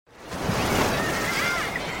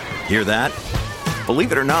Hear that?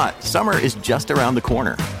 Believe it or not, summer is just around the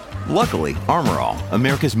corner. Luckily, Armor All,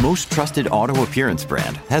 America's most trusted auto appearance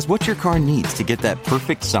brand, has what your car needs to get that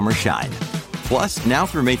perfect summer shine. Plus, now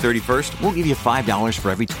through May 31st, we'll give you $5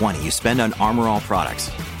 for every $20 you spend on Armor All products.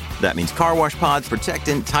 That means car wash pods,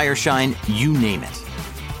 protectant, tire shine, you name it.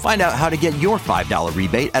 Find out how to get your $5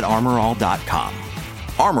 rebate at armorall.com.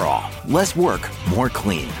 Armor All, less work, more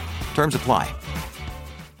clean. Terms apply.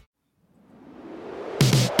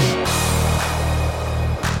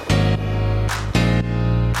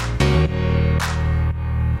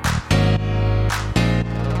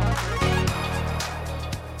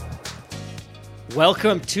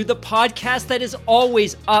 Welcome to the podcast that is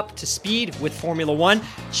always up to speed with Formula One.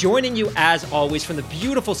 Joining you as always from the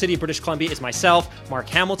beautiful city of British Columbia is myself, Mark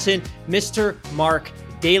Hamilton, Mr. Mark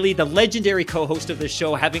Daly, the legendary co-host of this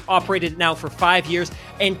show, having operated it now for 5 years.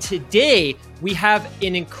 And today we have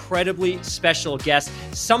an incredibly special guest,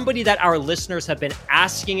 somebody that our listeners have been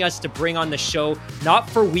asking us to bring on the show, not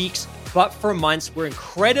for weeks, but for months. We're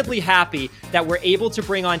incredibly happy that we're able to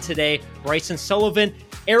bring on today Bryson Sullivan,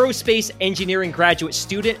 aerospace engineering graduate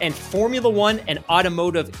student and Formula One and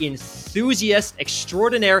automotive enthusiast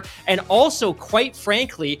extraordinaire, and also, quite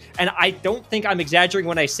frankly, and I don't think I'm exaggerating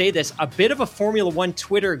when I say this, a bit of a Formula One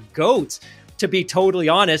Twitter goat, to be totally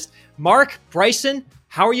honest. Mark, Bryson,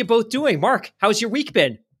 how are you both doing? Mark, how's your week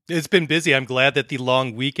been? It's been busy. I'm glad that the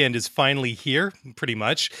long weekend is finally here, pretty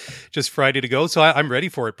much. Just Friday to go, so I'm ready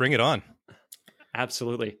for it. Bring it on.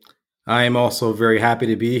 Absolutely. I am also very happy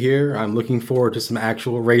to be here. I'm looking forward to some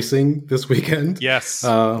actual racing this weekend. Yes.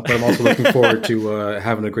 But I'm also looking forward to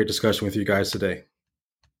having a great discussion with you guys today.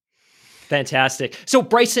 Fantastic. So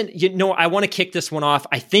Bryson, I want to kick this one off.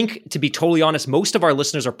 I think, to be totally honest, most of our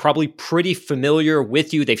listeners are probably pretty familiar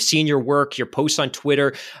with you. They've seen your work, your posts on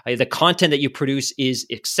Twitter. The content that you produce is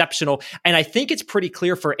exceptional. And I think it's pretty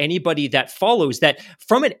clear for anybody that follows that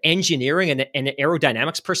from an engineering and an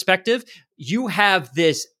aerodynamics perspective, you have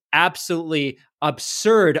this absolutely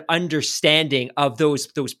absurd understanding of those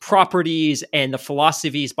properties and the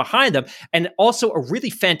philosophies behind them, and also a really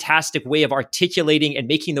fantastic way of articulating and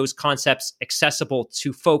making those concepts accessible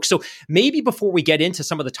to folks. So maybe before we get into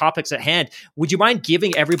some of the topics at hand, would you mind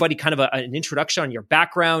giving everybody kind of an introduction on your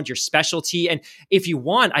background, your specialty? And if you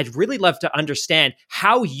want, I'd really love to understand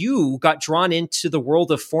how you got drawn into the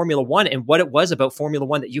world of Formula One and what it was about Formula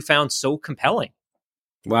One that you found so compelling.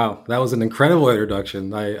 Wow, that was an incredible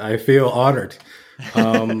introduction. I feel honored.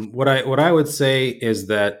 What I would say is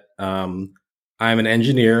that I'm an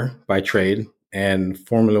engineer by trade and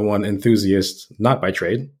Formula One enthusiast not by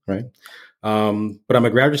trade, right? But I'm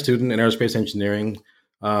a graduate student in aerospace engineering.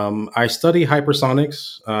 I study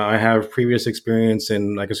hypersonics. I have previous experience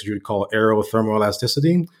in, I guess you would call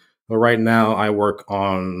aerothermoelasticity. But right now I work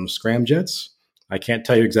on scramjets. I can't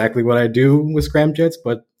tell you exactly what I do with scramjets,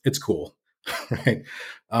 but it's cool. Right.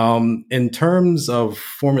 In terms of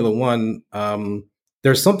Formula One,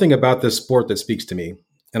 there's something about this sport that speaks to me,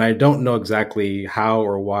 and I don't know exactly how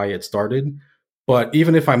or why it started. But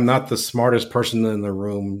even if I'm not the smartest person in the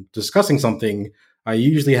room discussing something, I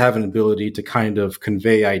usually have an ability to kind of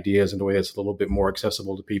convey ideas in a way that's a little bit more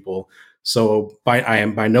accessible to people. So I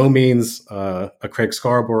am by no means a Craig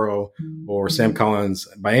Scarborough or Sam Collins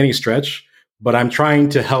by any stretch. But I'm trying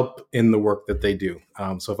to help in the work that they do.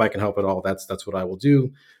 So if I can help at all, that's what I will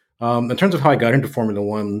do. In terms of how I got into Formula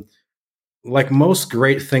One, like most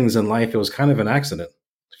great things in life, it was kind of an accident,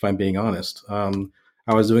 if I'm being honest.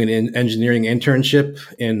 I was doing an engineering internship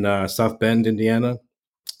in South Bend, Indiana.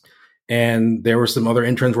 And there were some other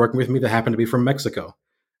interns working with me that happened to be from Mexico.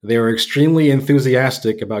 They were extremely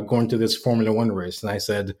enthusiastic about going to this Formula One race. And I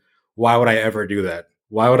said, why would I ever do that?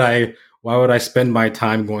 Why would I spend my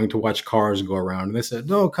time going to watch cars go around? And they said,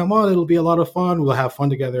 no, come on, it'll be a lot of fun. We'll have fun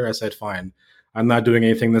together. I said, fine. I'm not doing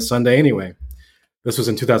anything this Sunday anyway. This was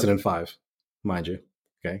in 2005, mind you.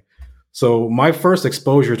 Okay. So my first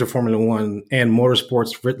exposure to Formula One and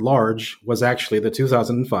motorsports writ large was actually the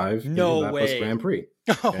 2005 Indianapolis Grand Prix.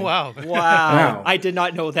 Okay? Oh, wow. Wow. Now, I did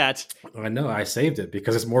not know that. I know. I saved it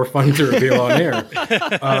because it's more fun to reveal on air.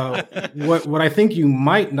 What I think you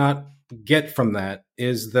might not get from that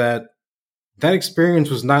is that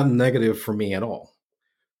experience was not negative for me at all,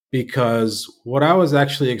 because what I was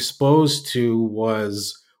actually exposed to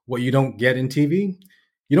was what you don't get in TV.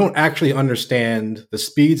 You don't actually understand the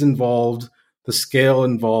speeds involved, the scale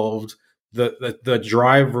involved, the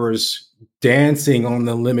drivers dancing on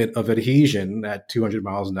the limit of adhesion at 200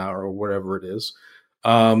 miles an hour or whatever it is.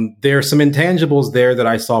 There are some intangibles there that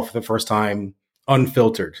I saw for the first time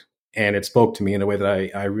unfiltered, and it spoke to me in a way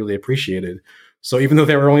that I really appreciated. So even though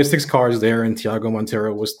there were only 6 cars there and Thiago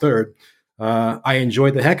Montero was third, I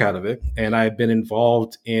enjoyed the heck out of it, and I've been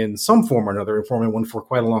involved in some form or another in Formula One for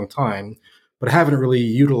quite a long time, but I haven't really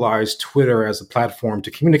utilized Twitter as a platform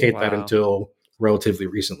to communicate that until relatively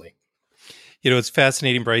recently. It's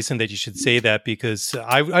fascinating, Bryson, that you should say that, because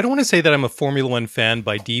I don't want to say that I'm a Formula One fan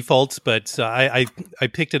by default, but I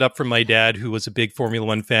picked it up from my dad, who was a big Formula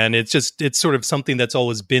One fan. It's sort of something that's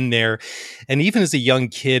always been there. And even as a young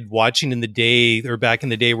kid, watching in the day, or back in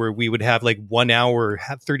the day, where we would have like 1 hour,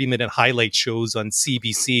 30-minute highlight shows on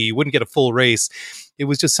CBC, you wouldn't get a full race. It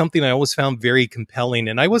was just something I always found very compelling.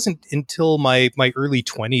 And I wasn't until my early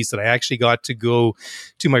 20s that I actually got to go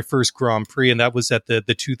to my first Grand Prix. And that was at the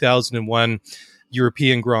 2001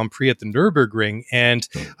 European Grand Prix at the Nürburgring. And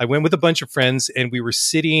I went with a bunch of friends, and we were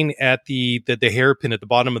sitting at the hairpin at the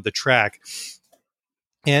bottom of the track.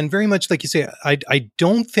 And very much like you say, I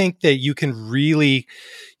don't think that you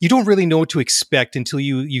don't really know what to expect until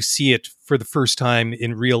you see it for the first time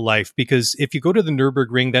in real life. Because if you go to the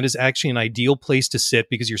Nürburgring, that is actually an ideal place to sit,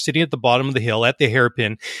 because you're sitting at the bottom of the hill at the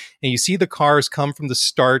hairpin, and you see the cars come from the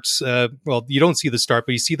starts. Well, you don't see the start,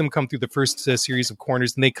 but you see them come through the first series of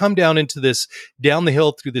corners, and they come down the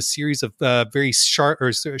hill through this series of very sharp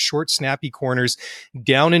or short, snappy corners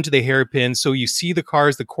down into the hairpin. So you see the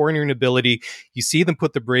cars, the cornering ability, you see them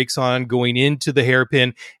put the brakes on going into the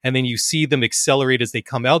hairpin, and then you see them accelerate as they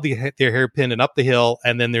come out their hairpin and up the hill.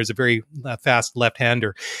 And then there's a very fast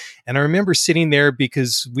left-hander. And I remember sitting there,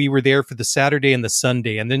 because we were there for the Saturday and the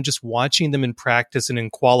Sunday, and then just watching them in practice and in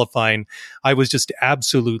qualifying. I was just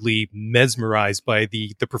absolutely mesmerized by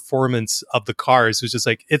the performance of the cars. It was just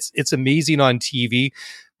like, it's amazing on TV,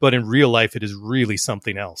 but in real life, it is really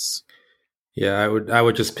something else. Yeah, I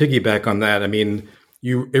would just piggyback on that. I mean,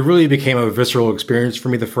 it really became a visceral experience for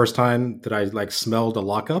me the first time that I smelled a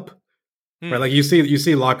lockup. Right, like you see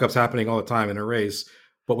lockups happening all the time in a race,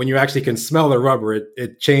 but when you actually can smell the rubber,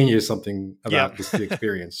 it changes something about the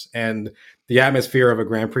experience. And the atmosphere of a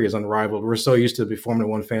Grand Prix is unrivaled. We're so used to the Formula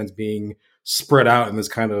One fans being spread out in this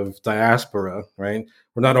kind of diaspora, right?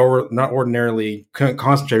 We're not ordinarily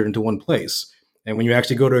concentrated into one place. And when you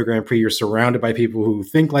actually go to a Grand Prix, you're surrounded by people who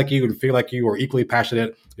think like you and feel like you, or equally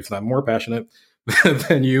passionate, if not more passionate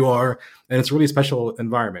than you are. And it's a really special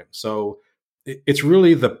environment. So it's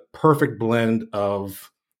really the perfect blend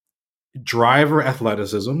of driver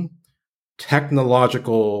athleticism,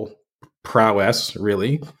 technological prowess,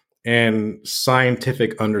 really, and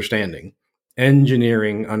scientific understanding,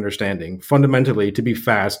 engineering understanding. Fundamentally, to be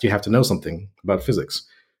fast, you have to know something about physics.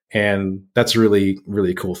 And that's a really,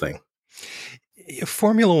 really cool thing.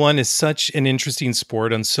 Formula One is such an interesting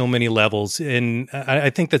sport on so many levels. And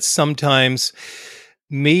I think that sometimes,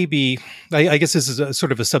 maybe, I guess this is a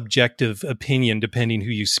sort of a subjective opinion, depending who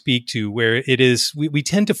you speak to, where it is, we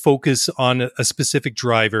tend to focus on a specific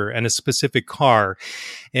driver and a specific car.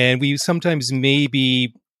 And we sometimes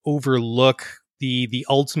maybe overlook the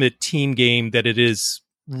ultimate team game that it is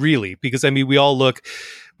really, because I mean, we all look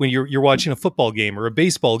when you're watching a football game or a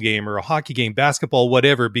baseball game or a hockey game, basketball,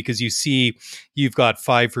 whatever, because you see you've got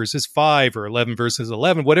 5 versus 5 or 11 versus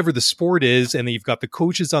 11, whatever the sport is, and then you've got the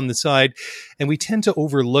coaches on the side. And we tend to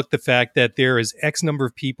overlook the fact that there is X number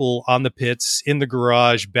of people on the pits, in the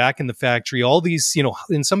garage, back in the factory, all these,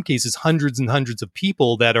 in some cases, hundreds and hundreds of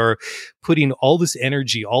people that are putting all this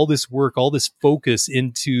energy, all this work, all this focus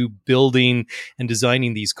into building and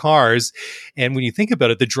designing these cars. And when you think about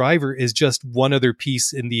it, the driver is just one other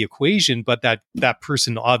piece in the equation, but that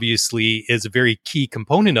person obviously is a very key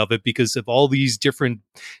component of it, because of all these different,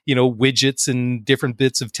 widgets and different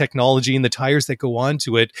bits of technology and the tires that go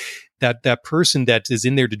onto it. That person that is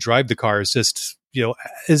in there to drive the car is just,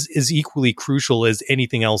 is equally crucial as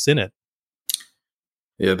anything else in it.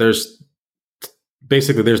 Yeah, there's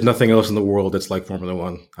nothing else in the world that's like Formula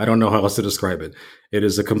One. I don't know how else to describe it. It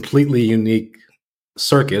is a completely unique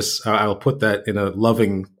circus. I'll put that in a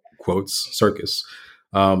loving quotes, circus.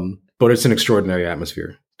 But it's an extraordinary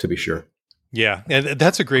atmosphere, to be sure. Yeah, and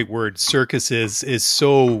that's a great word. Circus is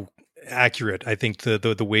so accurate, I think,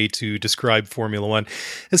 the way to describe Formula One,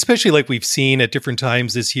 especially like we've seen at different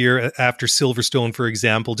times this year after Silverstone, for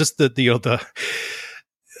example. Just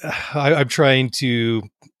I'm trying to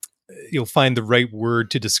find the right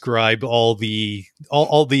word to describe all the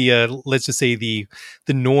let's just say the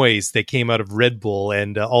noise that came out of Red Bull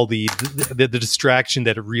and all the distraction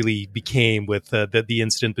that it really became with the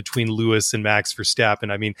incident between Lewis and Max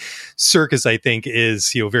Verstappen. I mean, circus, I think,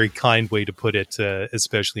 is a very kind way to put it,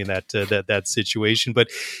 especially in that situation. But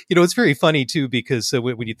it's very funny too, because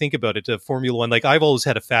when you think about it, Formula One, like I've always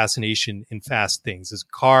had a fascination in fast things, as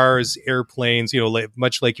cars, airplanes.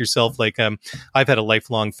 Much like yourself, like I've had a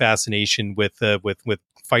lifelong fascination information with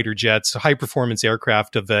fighter jets, high performance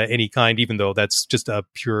aircraft of any kind, even though that's just a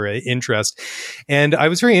pure interest. And I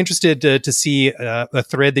was very interested to see a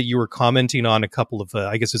thread that you were commenting on a couple of,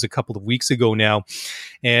 I guess it was a couple of weeks ago now.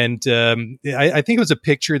 And I think it was a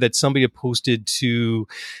picture that somebody had posted to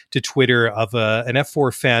Twitter of an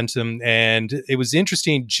F4 Phantom. And it was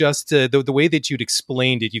interesting just the way that you'd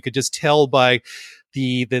explained it. You could just tell by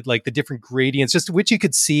the different gradients, just which you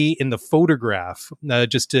could see in the photograph,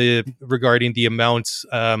 regarding the amounts,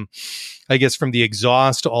 I guess, from the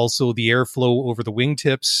exhaust, also the airflow over the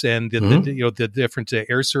wingtips and the different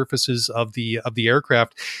air surfaces of the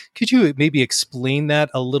aircraft. Could you maybe explain that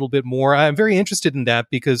a little bit more? I'm very interested in that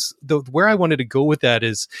because where I wanted to go with that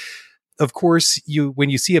is, of course,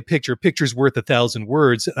 when you see a picture's worth 1,000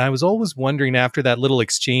 words. And I was always wondering, after that little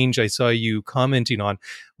exchange I saw you commenting on,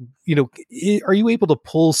 are you able to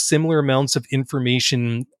pull similar amounts of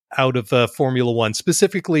information out of Formula One,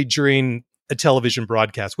 specifically during a television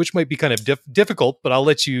broadcast, which might be kind of difficult, but I'll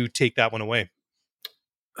let you take that one away.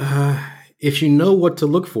 If you know what to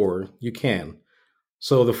look for, you can.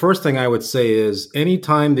 So the first thing I would say is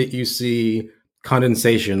anytime that you see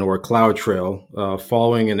condensation or a cloud trail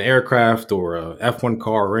following an aircraft or a F1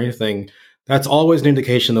 car or anything, that's always an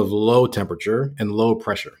indication of low temperature and low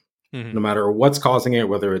pressure. No matter what's causing it,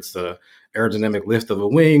 whether it's the aerodynamic lift of a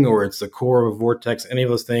wing or it's the core of a vortex, any of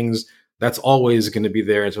those things, that's always going to be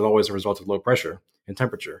there. It's always a result of low pressure and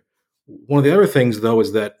temperature. One of the other things, though,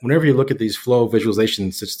 is that whenever you look at these flow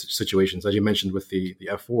visualization situations, as you mentioned with the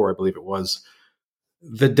F4, I believe it was,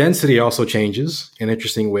 the density also changes in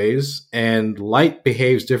interesting ways, and light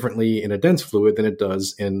behaves differently in a dense fluid than it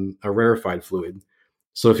does in a rarefied fluid.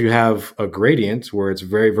 So if you have a gradient where it's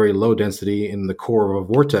very, very low density in the core of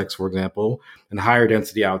a vortex, for example, and higher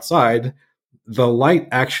density outside, the light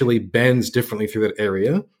actually bends differently through that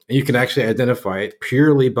area, and you can actually identify it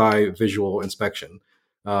purely by visual inspection.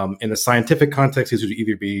 In a scientific context, these would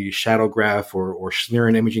either be shadow graph or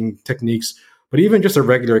Schlieren imaging techniques, but even just a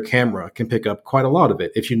regular camera can pick up quite a lot of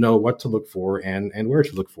it if you know what to look for and where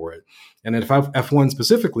to look for it. And if F1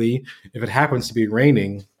 specifically, if it happens to be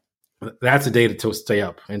raining, that's a day to stay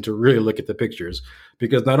up and to really look at the pictures,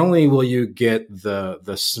 because not only will you get the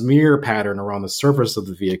smear pattern around the surface of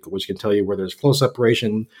the vehicle, which can tell you where there's flow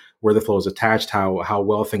separation, where the flow is attached, how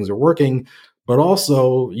well things are working, but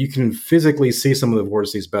also you can physically see some of the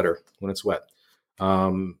vortices better when it's wet.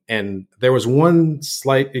 And there was one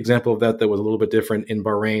slight example of that was a little bit different in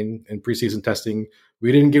Bahrain in preseason testing.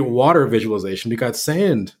 We didn't get water visualization, we got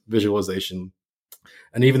sand visualization.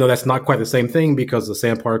 And even though that's not quite the same thing because the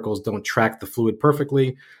sand particles don't track the fluid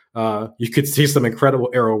perfectly, you could see some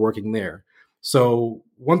incredible aero working there. So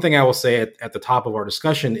one thing I will say at the top of our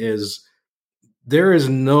discussion is there is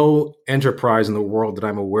no enterprise in the world that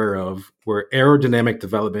I'm aware of where aerodynamic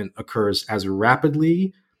development occurs as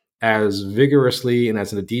rapidly, as vigorously, and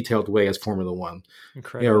as in a detailed way as Formula One.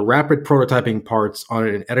 Incredible. Rapid prototyping parts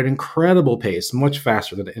at an incredible pace, much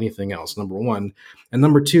faster than anything else, number one. And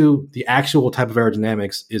number two, the actual type of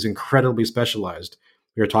aerodynamics is incredibly specialized.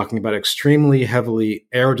 We are talking about extremely heavily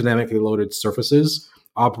aerodynamically loaded surfaces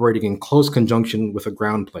operating in close conjunction with a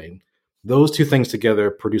ground plane. Those two things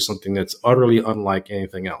together produce something that's utterly unlike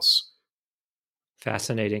anything else.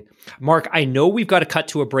 Fascinating. Mark, I know we've got to cut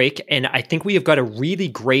to a break, and I think we have got a really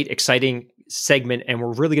great, exciting segment, and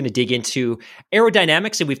we're really going to dig into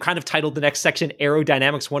aerodynamics, and we've kind of titled the next section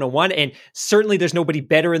Aerodynamics 101, and certainly there's nobody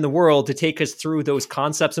better in the world to take us through those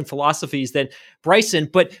concepts and philosophies than Bryson.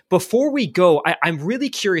 But before we go, I'm really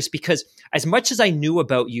curious because as much as I knew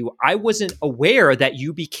about you, I wasn't aware that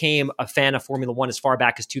you became a fan of Formula One as far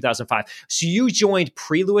back as 2005. So you joined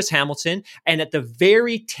pre-Lewis Hamilton, and at the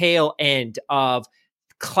very tail end of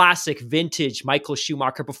classic vintage Michael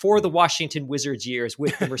Schumacher before the Washington Wizards years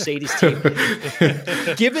with the Mercedes team.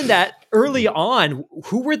 Given that early on,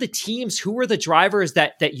 who were the teams, who were the drivers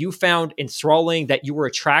that you found enthralling, that you were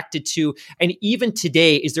attracted to? And even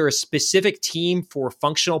today, is there a specific team for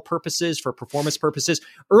functional purposes, for performance purposes?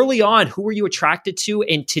 Early on, who were you attracted to?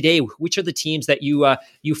 And today, which are the teams that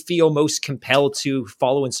you feel most compelled to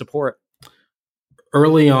follow and support?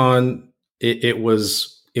 Early on, it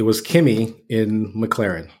was Kimi in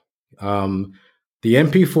McLaren. The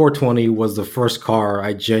MP420 was the first car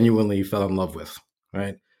I genuinely fell in love with,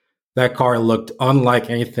 right? That car looked unlike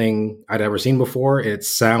anything I'd ever seen before. It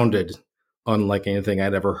sounded unlike anything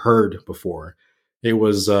I'd ever heard before. It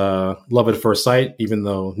was love at first sight, even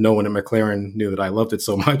though no one at McLaren knew that I loved it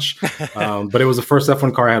so much. But it was the first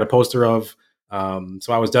F1 car I had a poster of.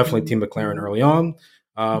 So I was definitely Team McLaren early on.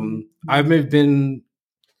 I'm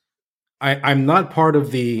not part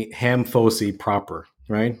of the Ham Fosi proper,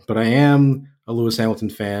 right? But I am a Lewis Hamilton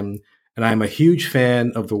fan, and I'm a huge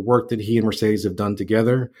fan of the work that he and Mercedes have done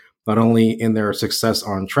together, not only in their success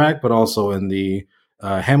on track, but also in the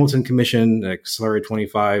Hamilton Commission, Accelerate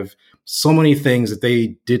 25, so many things that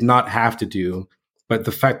they did not have to do. But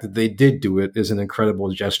the fact that they did do it is an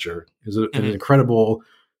incredible gesture, an incredible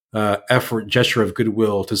gesture of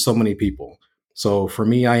goodwill to so many people. So for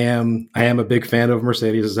me, I am a big fan of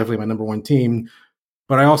Mercedes. It's definitely my number one team.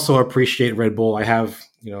 But I also appreciate Red Bull. I have,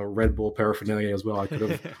 Red Bull paraphernalia as well. I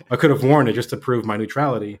could have worn it just to prove my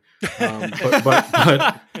neutrality.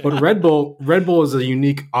 But Red Bull is a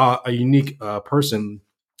unique person,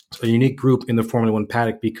 a unique group in the Formula One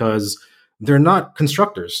paddock because they're not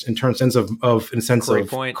constructors in sense of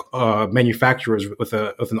manufacturers with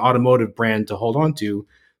an automotive brand to hold on to.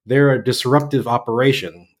 They're a disruptive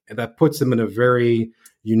operation, and that puts them in a very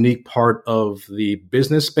unique part of the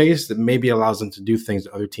business space that maybe allows them to do things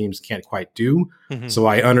that other teams can't quite do. Mm-hmm. So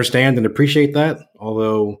I understand and appreciate that,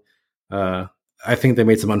 although I think they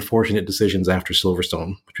made some unfortunate decisions after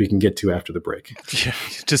Silverstone, which we can get to after the break. Yeah,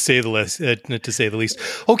 to say the least.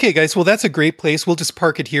 Okay, guys, well, that's a great place. We'll just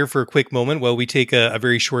park it here for a quick moment while we take a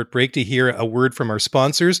very short break to hear a word from our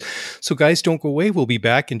sponsors. So guys, don't go away. We'll be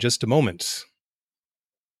back in just a moment.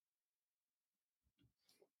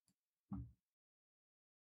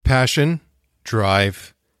 Passion,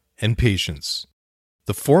 drive, and patience.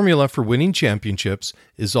 The formula for winning championships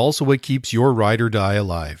is also what keeps your ride or die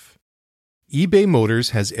alive. eBay Motors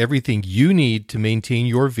has everything you need to maintain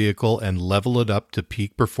your vehicle and level it up to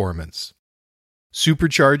peak performance.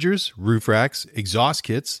 Superchargers, roof racks, exhaust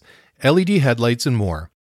kits, LED headlights, and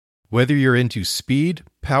more. Whether you're into speed,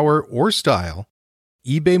 power, or style,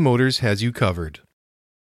 eBay Motors has you covered.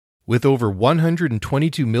 With over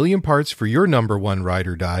 122 million parts for your number one ride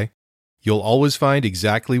or die, you'll always find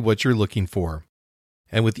exactly what you're looking for.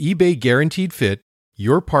 And with eBay Guaranteed Fit,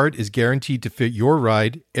 your part is guaranteed to fit your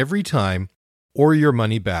ride every time or your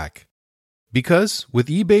money back. Because with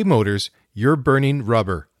eBay Motors, you're burning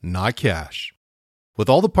rubber, not cash. With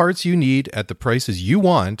all the parts you need at the prices you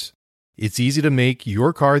want, it's easy to make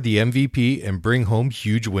your car the MVP and bring home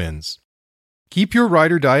huge wins. Keep your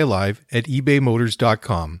ride or die alive at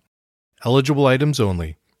ebaymotors.com. Eligible items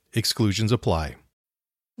only. Exclusions apply.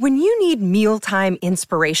 When you need mealtime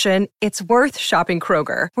inspiration, it's worth shopping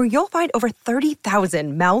Kroger, where you'll find over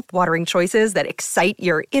 30,000 mouth-watering choices that excite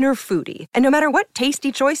your inner foodie. And no matter what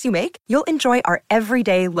tasty choice you make, you'll enjoy our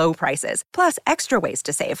everyday low prices, plus extra ways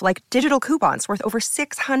to save, like digital coupons worth over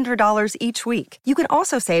 $600 each week. You can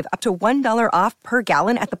also save up to $1 off per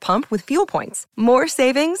gallon at the pump with fuel points. More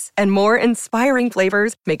savings and more inspiring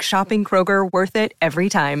flavors make shopping Kroger worth it every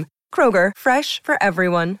time. Kroger, fresh for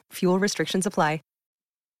everyone. Fuel restrictions apply.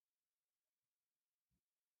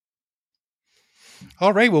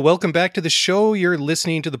 All right, well, welcome back to the show. You're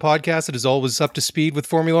listening to the podcast that is always up to speed with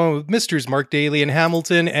Formula One with Misters Mark Daly and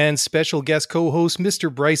Hamilton and special guest co-host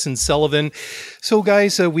Mr. Bryson Sullivan. So,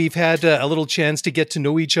 guys, we've had a little chance to get to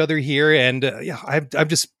know each other here, and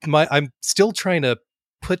I'm still trying to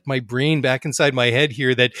put my brain back inside my head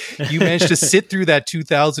here that you managed to sit through that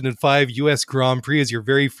 2005 US Grand Prix as your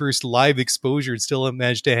very first live exposure and still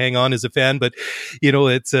managed to hang on as a fan. But,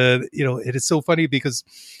 it is so funny because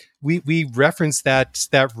we reference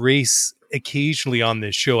that race occasionally on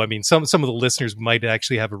this show. I mean, some of the listeners might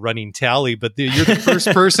actually have a running tally, but you're the first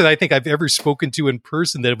person I think I've ever spoken to in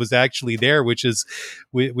person that was actually there, which is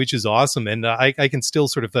awesome. And I can still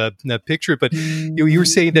sort of picture it. But you were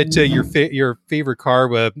saying that your favorite car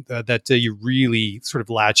that you really sort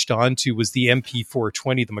of latched onto was the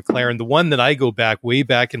MP420, the McLaren, the one that I go way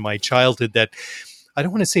back in my childhood that I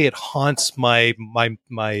don't want to say it haunts my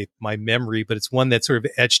memory, but it's one that's sort of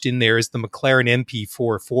etched in there is the McLaren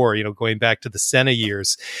MP44, going back to the Senna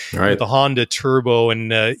years, right. The Honda Turbo.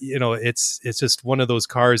 And, it's just one of those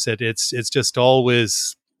cars that it's just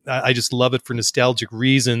always, I just love it for nostalgic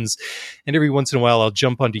reasons. And every once in a while, I'll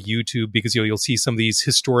jump onto YouTube because you'll see some of these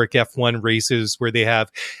historic F1 races where they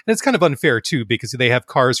have, and it's kind of unfair too, because they have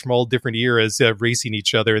cars from all different eras racing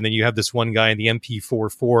each other. And then you have this one guy in the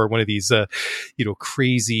MP44, one of these,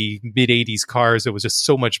 crazy mid 80s cars that was just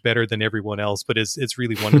so much better than everyone else. But it's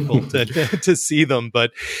really wonderful to see them.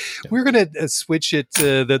 But we're going to switch it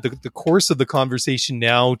the course of the conversation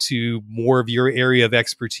now to more of your area of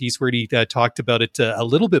expertise. We already talked about it a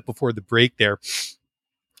little bit before the break there.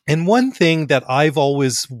 And one thing that I've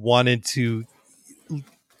always wanted to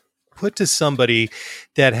put to somebody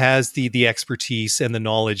that has the expertise and the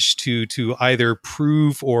knowledge to either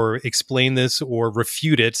prove or explain this or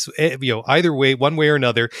refute it, either way, one way or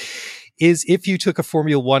another, is if you took a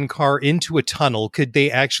Formula One car into a tunnel, could they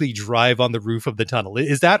actually drive on the roof of the tunnel?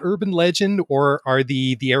 Is that urban legend, or are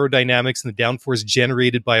the aerodynamics and the downforce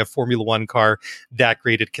generated by a Formula One car that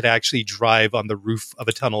great it could actually drive on the roof of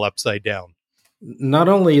a tunnel upside down? Not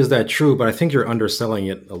only is that true, but I think you're underselling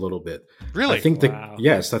it a little bit. Really? I think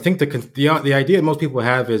the idea most people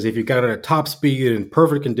have is if you got it at top speed and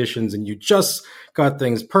perfect conditions and you just got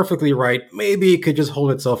things perfectly right, maybe it could just hold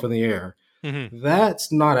itself in the air. Mm-hmm.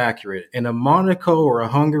 That's not accurate. In a Monaco or a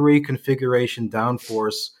Hungary configuration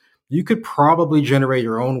downforce, you could probably generate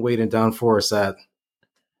your own weight and downforce at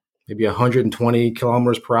maybe 120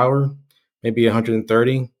 kilometers per hour, maybe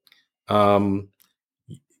 130.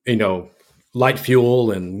 Light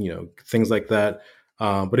fuel and, things like that.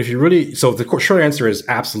 But if you really, so the short answer is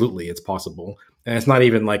absolutely, it's possible. And it's not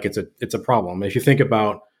even like it's a problem. If you think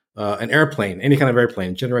about an airplane, any kind of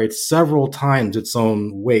airplane generates several times its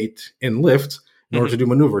own weight in lift in order to do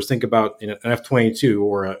maneuvers. Think about an F-22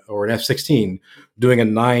 or an F-16 doing a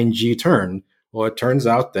 9G turn. Well, it turns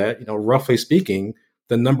out that, roughly speaking,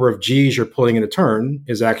 the number of G's you're pulling in a turn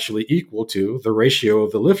is actually equal to the ratio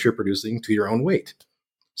of the lift you're producing to your own weight.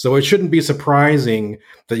 So it shouldn't be surprising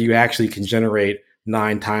that you actually can generate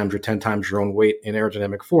 9 times or 10 times your own weight in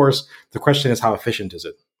aerodynamic force. The question is, how efficient is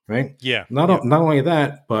it, right? Yeah. Not only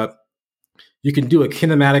that, but you can do a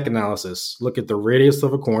kinematic analysis. Look at the radius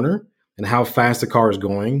of a corner and how fast the car is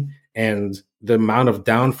going and the amount of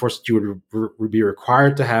downforce that you would be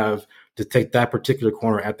required to have to take that particular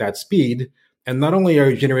corner at that speed. And not only are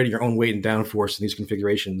you generating your own weight and downforce in these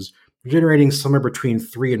configurations, you're generating somewhere between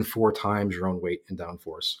 3 and 4 times your own weight and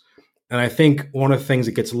downforce. And I think one of the things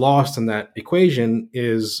that gets lost in that equation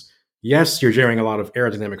is, yes, you're generating a lot of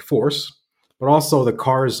aerodynamic force, but also the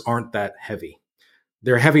cars aren't that heavy.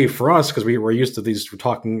 They're heavy for us because we're used to these. We're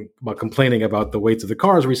talking about complaining about the weights of the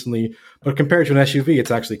cars recently, but compared to an SUV, it's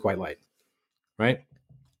actually quite light, right?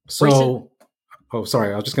 So,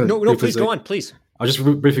 sorry, I was just going to... No, please go on, please. I was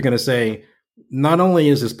just briefly going to say, not only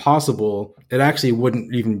is this possible, it actually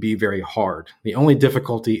wouldn't even be very hard. The only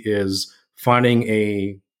difficulty is finding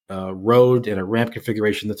a road and a ramp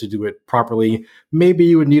configuration that to do it properly. Maybe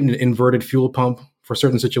you would need an inverted fuel pump for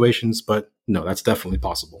certain situations, but no, that's definitely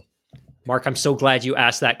possible. Mark, I'm so glad you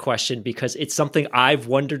asked that question because it's something I've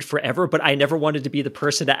wondered forever, but I never wanted to be the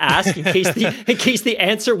person to ask in case the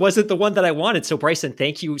answer wasn't the one that I wanted. So Bryson,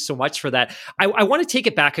 thank you so much for that. I want to take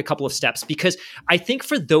it back a couple of steps because I think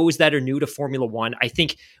for those that are new to Formula One, I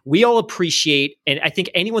think we all appreciate, and I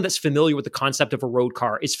think anyone that's familiar with the concept of a road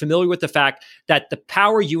car is familiar with the fact that the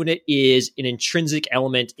power unit is an intrinsic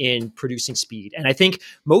element in producing speed. And I think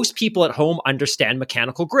most people at home understand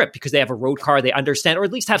mechanical grip because they have a road car, they understand, or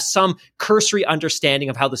at least have some cursory understanding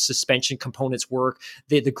of how the suspension components work,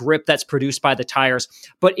 the grip that's produced by the tires.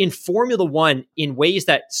 But in Formula One, in ways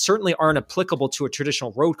that certainly aren't applicable to a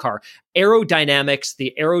traditional road car, aerodynamics,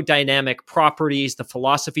 the aerodynamic properties, the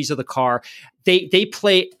philosophies of the car, they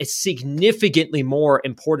play a significantly more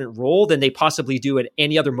important role than they possibly do in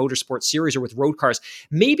any other motorsport series or with road cars.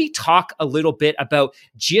 Maybe talk a little bit about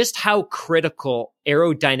just how critical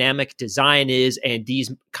aerodynamic design is and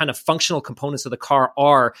these kind of functional components of the car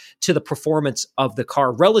are to the performance of the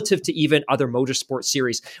car relative to even other motorsport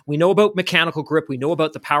series. We know about mechanical grip, we know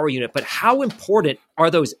about the power unit, but how important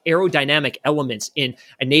are those aerodynamic elements in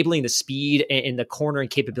enabling the speed and the cornering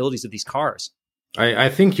capabilities of these cars? I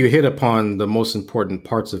think you hit upon the most important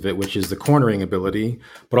parts of it, which is the cornering ability,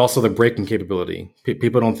 but also the braking capability.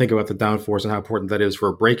 People don't think about the downforce and how important that is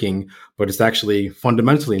for braking, but it's actually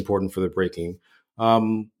fundamentally important for the braking.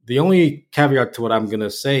 The only caveat to what I'm going to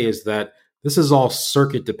say is that this is all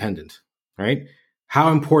circuit dependent, right?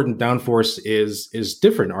 How important downforce is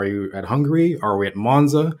different. Are you at Hungary? Are we at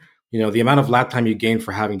Monza? The amount of lap time you gain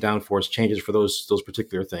for having downforce changes for those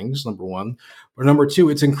particular things, number one. But number two,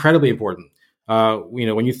 it's incredibly important.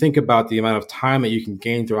 When you think about the amount of time that you can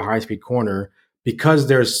gain through a high-speed corner, because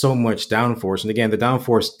there's so much downforce, and again, the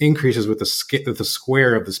downforce increases with the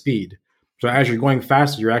square of the speed. So as you're going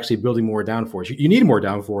faster, you're actually building more downforce. You need more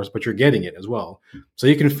downforce, but you're getting it as well. So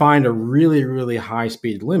you can find a really, really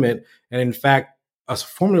high-speed limit. And in fact, a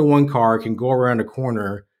Formula One car can go around a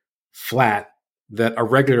corner flat that a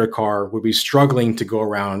regular car would be struggling to go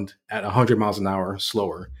around at 100 miles an hour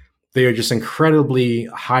slower. They are just incredibly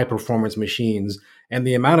high performance machines. And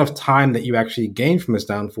the amount of time that you actually gain from this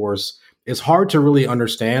downforce is hard to really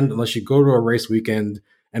understand unless you go to a race weekend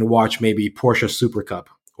and watch maybe Porsche Super Cup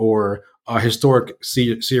or a historic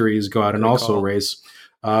series go out and also race.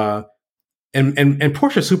 And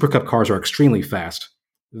Porsche Super Cup cars are extremely fast.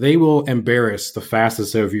 They will embarrass the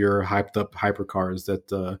fastest of your hyped up hypercars that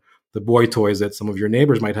the boy toys that some of your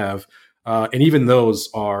neighbors might have. And even those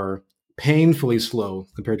are painfully slow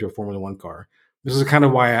compared to a Formula One car. This is kind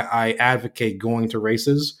of why I advocate going to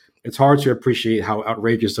races. It's hard to appreciate how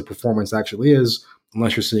outrageous the performance actually is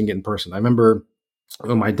unless you're seeing it in person. I remember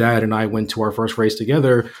when my dad and I went to our first race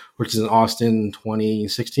together, which is in Austin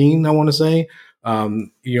 2016, I want to say.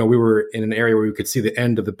 We were in an area where we could see the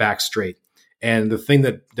end of the back straight. And the thing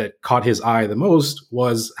that caught his eye the most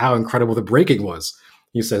was how incredible the braking was.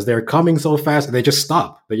 He says they're coming so fast and they just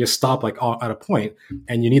stop. They just stop like at a point,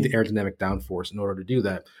 and you need the aerodynamic downforce in order to do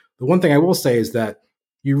that. The one thing I will say is that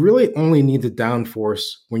you really only need the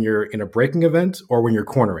downforce when you're in a braking event or when you're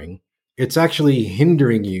cornering. It's actually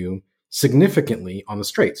hindering you significantly on the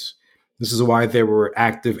straights. This is why there were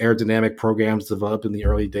active aerodynamic programs developed in the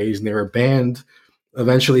early days, and they were banned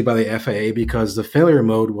eventually by the FAA because the failure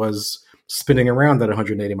mode was spinning around at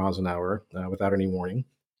 180 miles an hour without any warning.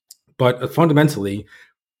 But fundamentally,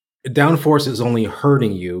 downforce is only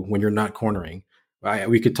hurting you when you're not cornering.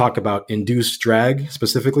 We could talk about induced drag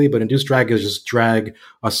specifically, but induced drag is just drag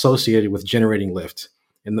associated with generating lift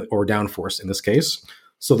or downforce in this case.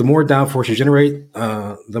 So the more downforce you generate,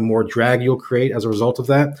 the more drag you'll create as a result of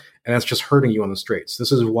that. And that's just hurting you on the straights.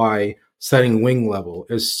 This is why setting wing level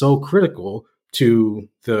is so critical to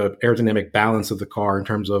the aerodynamic balance of the car in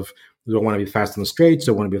terms of you don't want to be fast on the straights,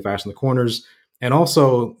 don't want to be fast in the corners. And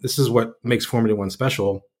also, this is what makes Formula One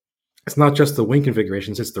special. It's not just the wing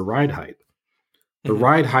configurations, it's the ride height. The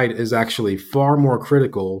ride height is actually far more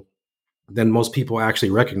critical than most people actually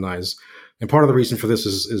recognize. And part of the reason for this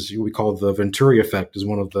is what we call the Venturi effect, is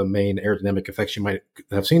one of the main aerodynamic effects you might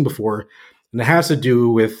have seen before. And it has to do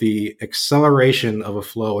with the acceleration of a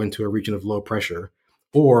flow into a region of low pressure,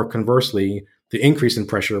 or conversely, the increase in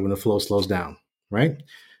pressure when the flow slows down, right?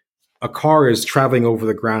 A car is traveling over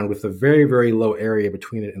the ground with a very, very low area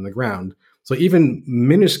between it and the ground. So even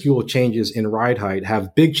minuscule changes in ride height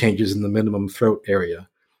have big changes in the minimum throat area.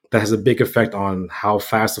 That has a big effect on how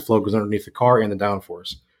fast the flow goes underneath the car and the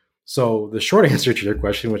downforce. So the short answer to your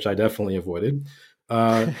question, which I definitely avoided,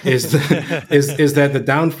 is that the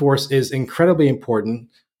downforce is incredibly important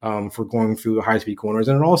for going through the high-speed corners,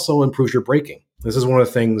 and it also improves your braking. This is one of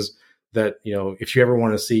the things that, if you ever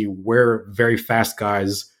want to see where very fast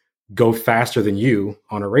guys go faster than you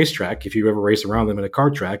on a racetrack, if you ever race around them in a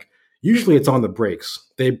kart track, usually it's on the brakes.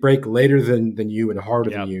 They brake later than you and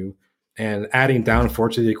harder than you, and adding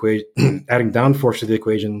downforce to the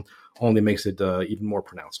equation only makes it even more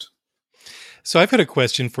pronounced. So I've got a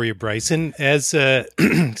question for you, Bryson. As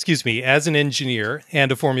as an engineer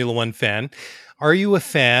and a Formula One fan, are you a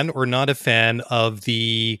fan or not a fan of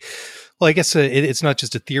well, I guess it's not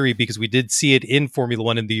just a theory, because we did see it in Formula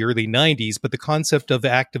One in the early 90s, but the concept of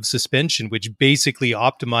active suspension, which basically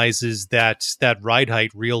optimizes that ride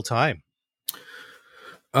height real time?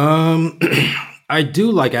 I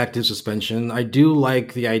do like active suspension. I do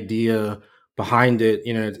like the idea behind it.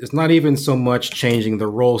 It's not even so much changing the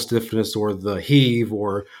roll stiffness or the heave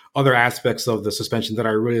or other aspects of the suspension that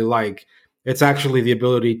I really like. It's actually the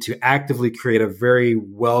ability to actively create a very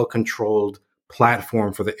well-controlled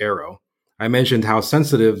platform for the aero. I mentioned how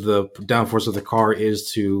sensitive the downforce of the car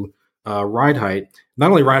is to ride height, not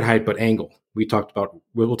only ride height, but angle. We'll talk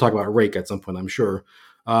about rake at some point, I'm sure.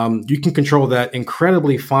 You can control that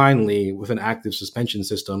incredibly finely with an active suspension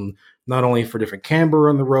system, not only for different camber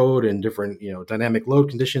on the road and different, dynamic load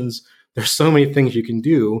conditions. There's so many things you can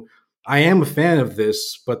do. I am a fan of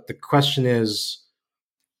this, but the question is,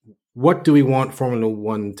 what do we want Formula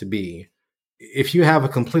One to be? If you have a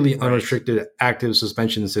completely unrestricted active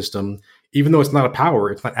suspension system, even though it's not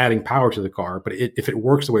adding power to the car, but if it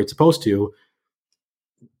works the way it's supposed to,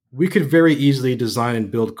 we could very easily design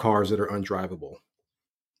and build cars that are undrivable.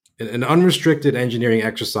 An unrestricted engineering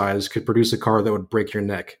exercise could produce a car that would break your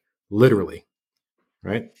neck, literally,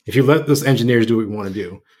 right? If you let those engineers do what we want to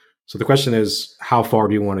do. So the question is, how far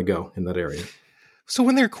do you want to go in that area? So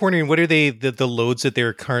when they're cornering, what are the loads that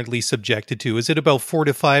they're currently subjected to? Is it about 4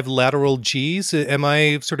 to 5 lateral Gs? Am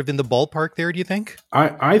I sort of in the ballpark there, do you think?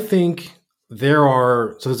 I think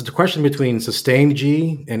so there's a question between sustained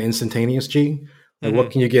G and instantaneous G. Like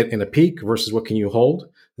what can you get in a peak versus what can you hold?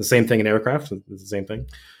 The same thing in aircraft. It's the same thing.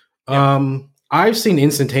 Yep. I've seen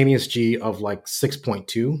instantaneous G of like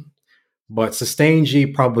 6.2, but sustained G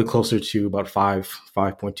probably closer to about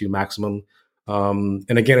 5.2 maximum. And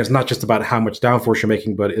again, it's not just about how much downforce you're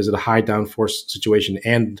making, but is it a high downforce situation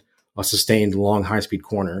and a sustained long high-speed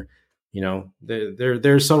corner?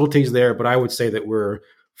 There's subtleties there, but I would say that we're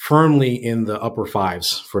firmly in the upper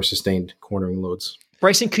fives for sustained cornering loads.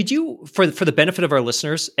 Bryson, could you, for the benefit of our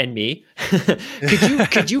listeners and me,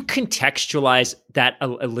 could you contextualize that a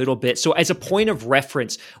little bit? So, as a point of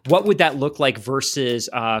reference, what would that look like versus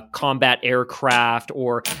combat aircraft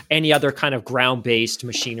or any other kind of ground-based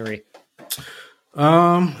machinery?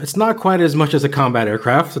 It's not quite as much as a combat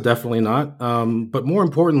aircraft, so definitely not. But more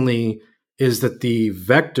importantly, is that the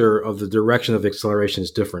vector of the direction of the acceleration is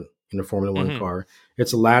different in a Formula One car.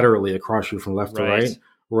 It's laterally across you from left to right.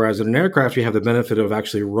 Whereas in an aircraft, you have the benefit of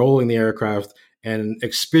actually rolling the aircraft and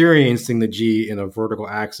experiencing the G in a vertical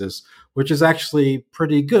axis, which is actually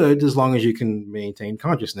pretty good as long as you can maintain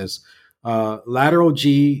consciousness. Lateral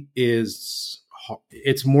G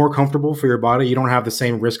it's more comfortable for your body. You don't have the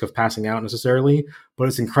same risk of passing out necessarily, but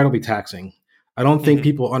it's incredibly taxing. I don't think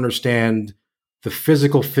people understand the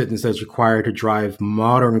physical fitness that's required to drive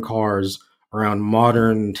modern cars around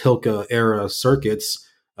modern Tilke era circuits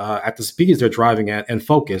at the speeds they're driving at, and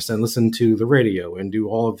focus and listen to the radio and do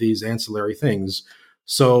all of these ancillary things.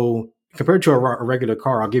 So compared to a regular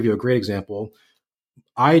car, I'll give you a great example.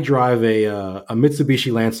 I drive a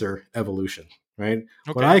Mitsubishi Lancer Evolution, right?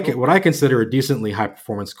 Okay. What I consider a decently high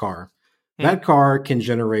performance car. That car can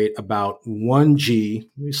generate about 1 G,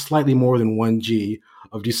 slightly more than 1 G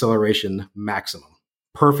of deceleration maximum.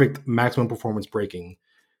 Perfect maximum performance braking.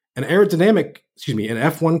 An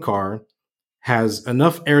F1 car has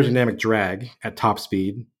enough aerodynamic drag at top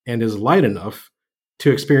speed and is light enough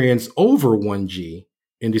to experience over 1 G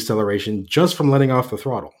in deceleration just from letting off the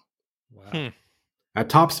throttle. Wow. At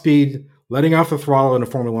top speed, letting off the throttle in a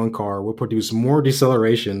Formula One car will produce more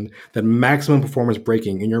deceleration than maximum performance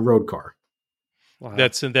braking in your road car. Wow.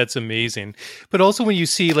 That's amazing. But also when you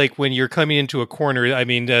see, like, when you're coming into a corner, I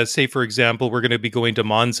mean, say, for example, we're going to be going to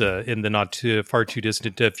Monza in the not too far too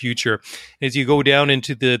distant future. As you go down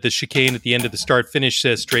into the chicane at the end of the start-finish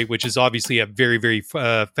straight, which is obviously a very, very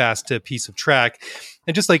fast piece of track.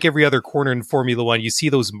 And just like every other corner in Formula One, you see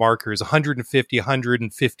those markers,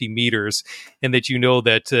 150 meters, and that you know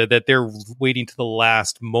that they're waiting to the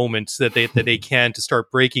last moment that they can to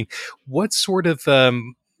start braking. What sort of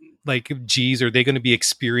like G's are they going to be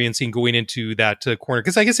experiencing going into that corner?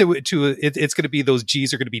 Because I guess it's going to be, those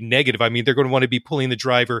G's are going to be negative. I mean, they're going to want to be pulling the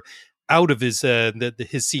driver out of his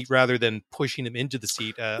seat rather than pushing him into the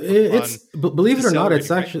seat. Believe it or not,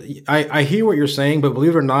 it's actually, I hear what you're saying, but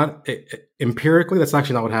believe it or not, empirically, that's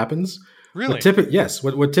actually not what happens. Really? What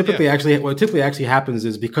typically actually happens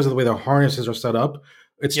is, because of the way the harnesses are set up,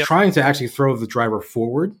 it's trying to actually throw the driver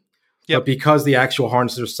forward. But because the actual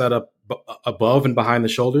harnesses are set up above and behind the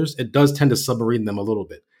shoulders, it does tend to submarine them a little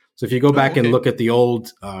bit. So if you go back and look at the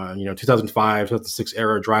old, 2005, 2006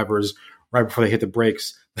 era drivers, right before they hit the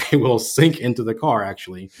brakes, they will sink into the car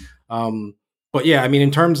actually. But yeah, I mean,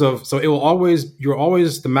 in terms of, so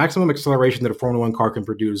the maximum acceleration that a Formula One car can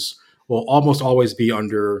produce will almost always be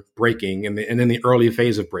under braking and in the early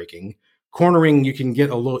phase of braking. Cornering, you can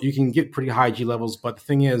get pretty high G levels, but the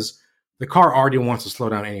thing is, the car already wants to slow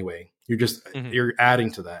down anyway. You're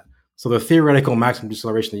adding to that. So the theoretical maximum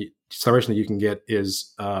deceleration that you can get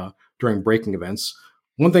is during braking events.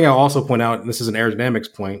 One thing I'll also point out, and this is an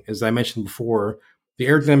aerodynamics point, as I mentioned before, the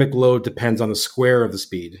aerodynamic load depends on the square of the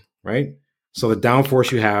speed, right? So the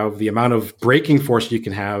downforce you have, the amount of braking force you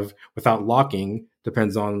can have without locking,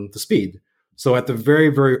 depends on the speed. So at the very,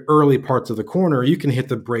 very early parts of the corner, you can hit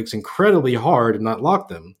the brakes incredibly hard and not lock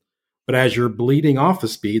them. But as you're bleeding off the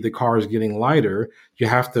speed, the car is getting lighter. You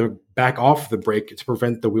have to back off the brake to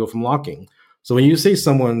prevent the wheel from locking. So when you see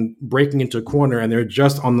someone braking into a corner and they're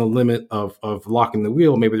just on the limit of locking the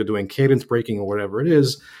wheel, maybe they're doing cadence braking or whatever it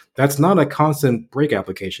is, that's not a constant brake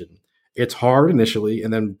application. It's hard initially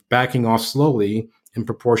and then backing off slowly in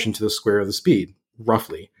proportion to the square of the speed,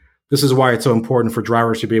 roughly. This is why it's so important for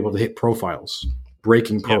drivers to be able to hit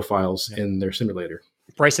braking profiles in their simulator.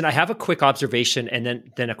 Bryson, I have a quick observation and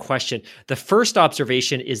then a question. The first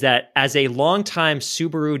observation is that as a longtime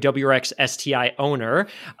Subaru WRX STI owner,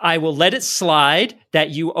 I will let it slide that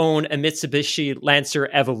you own a Mitsubishi Lancer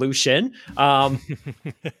Evolution. But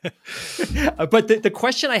the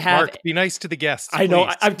question I have... Mark, be nice to the guests. I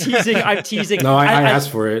know, I'm teasing. No, I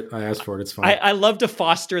asked for it. It's fine. I love to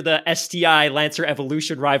foster the STI Lancer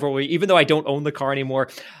Evolution rivalry, even though I don't own the car anymore.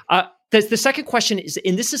 The second question is,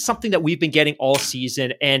 and this is something that we've been getting all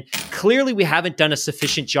season, and clearly we haven't done a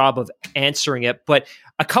sufficient job of answering it, but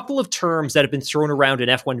a couple of terms that have been thrown around in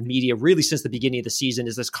F1 media really since the beginning of the season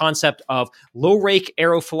is this concept of low rake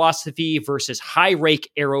aero philosophy versus high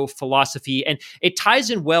rake aero philosophy. And it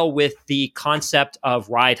ties in well with the concept of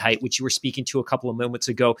ride height, which you were speaking to a couple of moments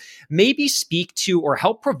ago. Maybe speak to or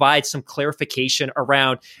help provide some clarification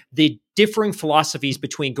around the differing philosophies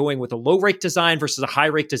between going with a low rake design versus a high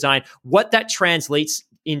rake design, what that translates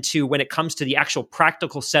into when it comes to the actual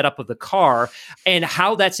practical setup of the car, and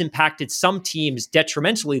how that's impacted some teams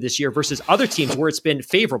detrimentally this year versus other teams where it's been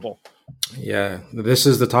favorable. Yeah, this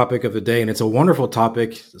is the topic of the day, and it's a wonderful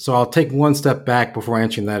topic. So I'll take one step back before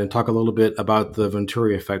answering that and talk a little bit about the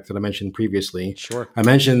Venturi effect that I mentioned previously. Sure. I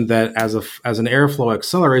mentioned that as an airflow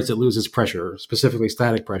accelerates, it loses pressure, specifically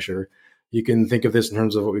static pressure. You can think of this in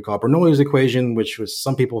terms of what we call Bernoulli's equation, which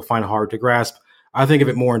some people find hard to grasp. I think of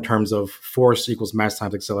it more in terms of force equals mass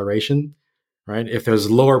times acceleration, right? If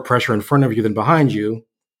there's lower pressure in front of you than behind you,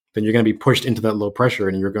 then you're going to be pushed into that low pressure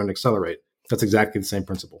and you're going to accelerate. That's exactly the same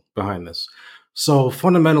principle behind this. So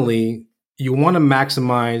fundamentally, you want to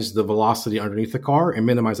maximize the velocity underneath the car and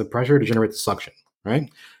minimize the pressure to generate the suction, right?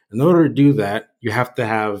 In order to do that, you have to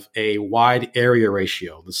have a wide area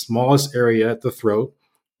ratio, the smallest area at the throat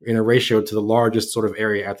in a ratio to the largest sort of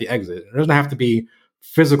area at the exit. It doesn't have to be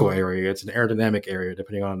physical area, it's an aerodynamic area,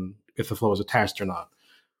 depending on if the flow is attached or not.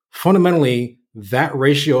 Fundamentally, that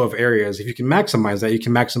ratio of areas, if you can maximize that, you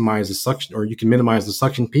can maximize the suction, or you can minimize the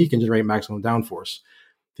suction peak and generate maximum downforce.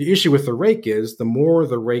 The issue with the rake is the more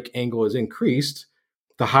the rake angle is increased,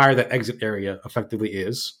 the higher that exit area effectively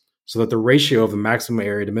is, so that the ratio of the maximum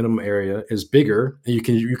area to minimum area is bigger, and you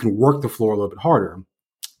can work the floor a little bit harder.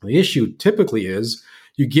 The issue typically is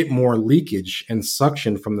you get more leakage and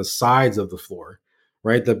suction from the sides of the floor.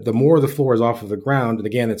 Right, the more the floor is off of the ground, and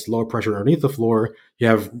again, it's low pressure underneath the floor, you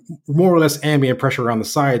have more or less ambient pressure around the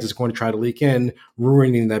sides. It's going to try to leak in,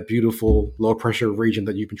 ruining that beautiful low pressure region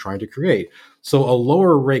that you've been trying to create. So a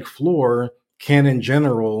lower rake floor can, in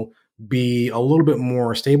general, be a little bit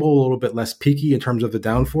more stable, a little bit less peaky in terms of the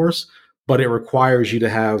downforce, but it requires you to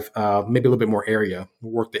have maybe a little bit more area,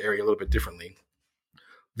 work the area a little bit differently.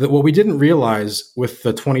 What we didn't realize with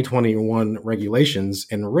the 2021 regulations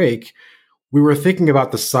in rake, we were thinking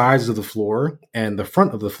about the sides of the floor and the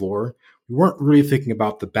front of the floor. We weren't really thinking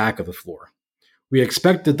about the back of the floor. We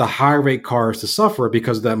expected the high rake cars to suffer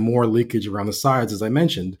because of that more leakage around the sides, as I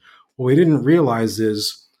mentioned. What we didn't realize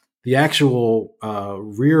is the actual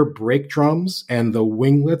rear brake drums and the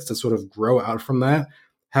winglets that sort of grow out from that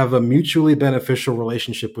have a mutually beneficial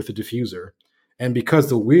relationship with the diffuser. And because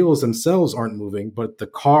the wheels themselves aren't moving, but the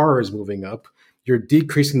car is moving up, you're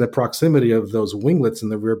decreasing the proximity of those winglets in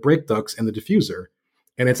the rear brake ducts and the diffuser.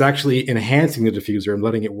 And it's actually enhancing the diffuser and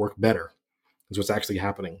letting it work better, is what's actually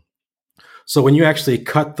happening. So when you actually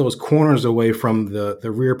cut those corners away from the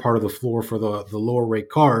rear part of the floor for the lower rake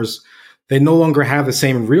cars, they no longer have the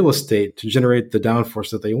same real estate to generate the downforce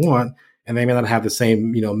that they want. And they may not have the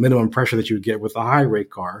same, minimum pressure that you would get with a high rake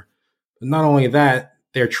car. But not only that,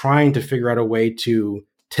 they're trying to figure out a way to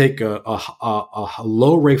take a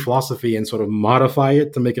low rake philosophy and sort of modify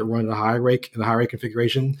it to make it run in a high rake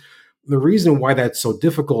configuration. The reason why that's so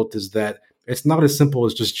difficult is that it's not as simple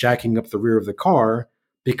as just jacking up the rear of the car,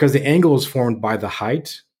 because the angle is formed by the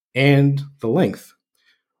height and the length.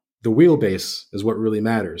 The wheelbase is what really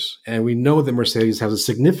matters. And we know that Mercedes has a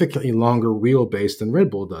significantly longer wheelbase than Red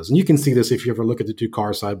Bull does. And you can see this if you ever look at the two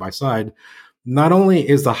cars side by side. Not only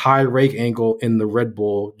is the high rake angle in the Red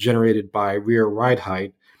Bull generated by rear ride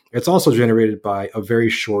height, it's also generated by a very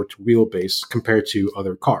short wheelbase compared to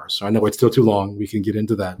other cars. So I know it's still too long. We can get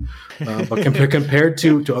into that. But compared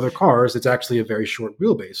to other cars, it's actually a very short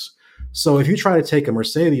wheelbase. So if you try to take a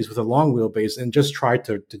Mercedes with a long wheelbase and just try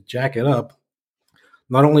to jack it up,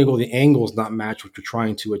 not only will the angles not match what you're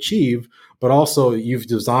trying to achieve, but also you've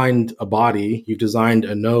designed a body, you've designed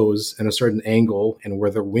a nose and a certain angle and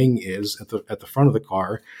where the wing is at the front of the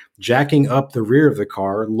car. Jacking up the rear of the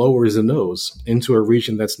car lowers the nose into a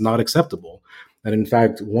region that's not acceptable. And in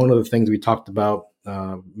fact, one of the things we talked about,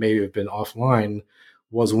 maybe have been offline,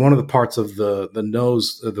 was one of the parts of the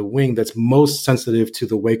nose, the wing that's most sensitive to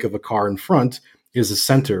the wake of a car in front is the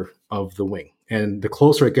center of the wing. And the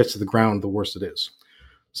closer it gets to the ground, the worse it is.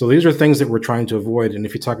 So these are things that we're trying to avoid. And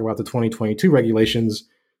if you talk about the 2022 regulations,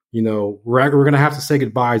 we're going to have to say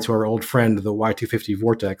goodbye to our old friend, the Y250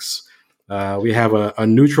 Vortex. We have a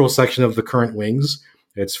neutral section of the current wings.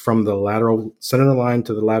 It's from the lateral center line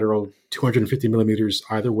to the lateral 250 millimeters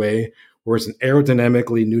either way, where it's an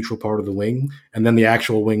aerodynamically neutral part of the wing. And then the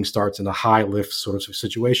actual wing starts in a high lift sort of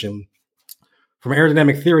situation. From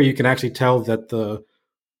aerodynamic theory, you can actually tell that the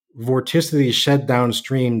vorticity shed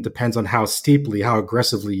downstream depends on how steeply, how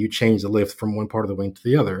aggressively you change the lift from one part of the wing to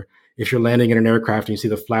the other. If you're landing in an aircraft and you see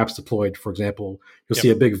the flaps deployed, for example, you'll see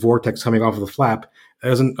a big vortex coming off of the flap. It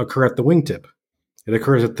doesn't occur at the wingtip. It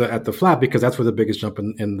occurs at the flap because that's where the biggest jump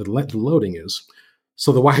in the loading is.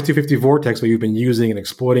 So the Y250 vortex, what you've been using and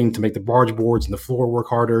exploiting to make the barge boards and the floor work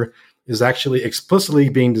harder, is actually explicitly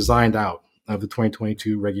being designed out of the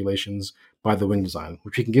 2022 regulations by the wing design,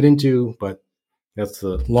 which we can get into, but that's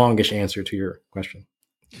the longish answer to your question.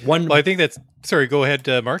 Well, I think that's... Sorry, go ahead,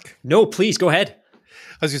 Mark. No, please, go ahead.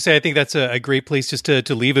 I was going to say, I think that's a great place just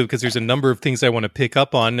to leave it because there's a number of things I want to pick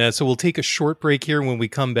up on. So we'll take a short break here. When we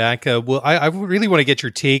come back, I really want to get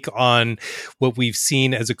your take on what we've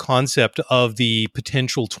seen as a concept of the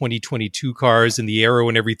potential 2022 cars and the aero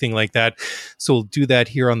and everything like that. So we'll do that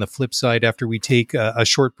here on the flip side after we take a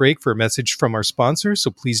short break for a message from our sponsor.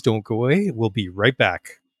 So please don't go away. We'll be right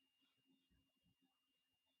back.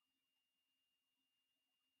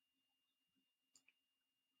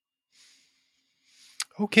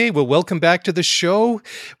 Okay, well, welcome back to the show.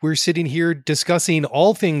 We're sitting here discussing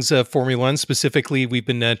all things Formula One. Specifically, we've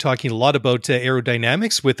been talking a lot about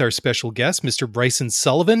aerodynamics with our special guest, Mr. Bryson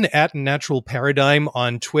Sullivan at Natural Paradigm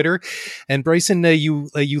on Twitter. And Bryson,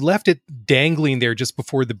 you left it dangling there just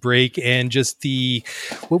before the break, and just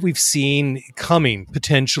what we've seen coming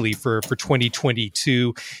potentially for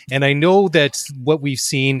 2022. And I know that what we've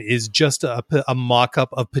seen is just a mock-up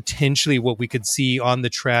of potentially what we could see on the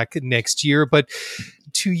track next year, but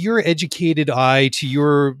to your educated eye, to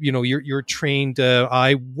your trained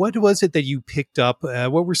eye, what was it that you picked up?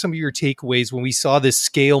 What were some of your takeaways when we saw this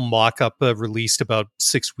scale mock-up released about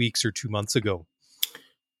 6 weeks or 2 months ago?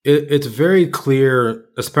 It's very clear,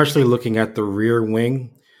 especially looking at the rear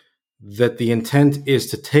wing, that the intent is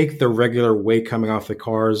to take the regular weight coming off the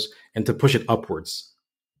cars and to push it upwards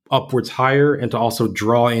higher, and to also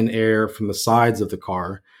draw in air from the sides of the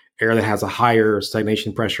car, air that has a higher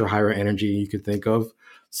stagnation pressure, higher energy you could think of,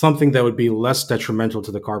 something that would be less detrimental to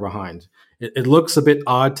the car behind. It looks a bit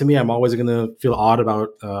odd to me. I'm always going to feel odd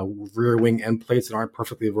about rear wing end plates that aren't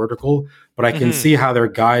perfectly vertical, but I can see how they're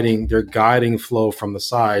guiding flow from the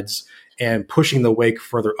sides and pushing the wake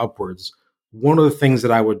further upwards. One of the things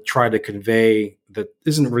that I would try to convey that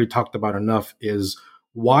isn't really talked about enough is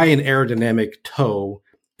why an aerodynamic toe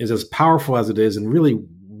is as powerful as it is and really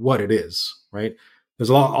what it is, right? There's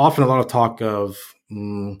often a lot of talk of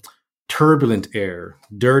turbulent air,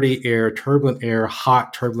 dirty air, turbulent air,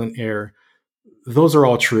 hot turbulent air. Those are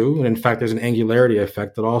all true. And in fact, there's an angularity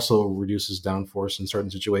effect that also reduces downforce in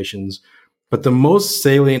certain situations. But the most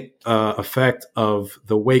salient effect of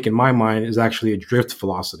the wake, in my mind, is actually a drift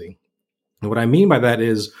velocity. And what I mean by that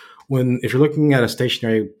is if you're looking at a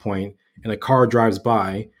stationary point and a car drives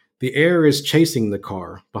by, the air is chasing the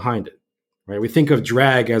car behind it, right? We think of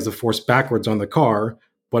drag as the force backwards on the car,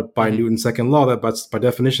 but by Newton's second law, that by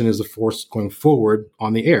definition is the force going forward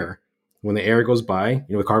on the air. When the air goes by,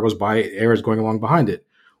 the car goes by, air is going along behind it.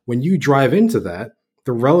 When you drive into that,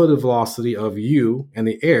 the relative velocity of you and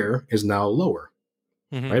the air is now lower,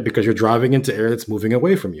 right? Because you're driving into air that's moving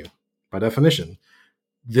away from you, by definition.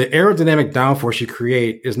 The aerodynamic downforce you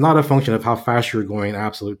create is not a function of how fast you're going in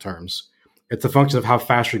absolute terms. It's a function of how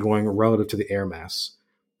fast you're going relative to the air mass.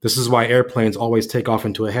 This is why airplanes always take off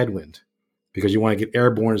into a headwind, because you want to get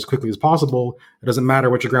airborne as quickly as possible. It doesn't matter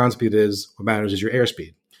what your ground speed is. What matters is your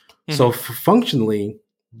airspeed. So functionally,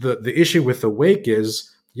 the issue with the wake is,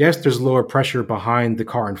 yes, there's lower pressure behind the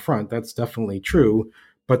car in front. That's definitely true.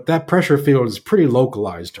 But that pressure field is pretty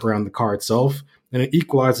localized around the car itself, and it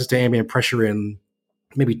equalizes to ambient pressure in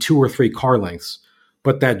maybe 2 or 3 car lengths.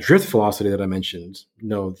 But that drift velocity that I mentioned,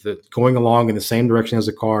 that going along in the same direction as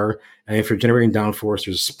the car, and if you're generating downforce,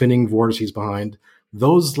 there's spinning vortices behind,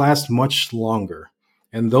 those last much longer.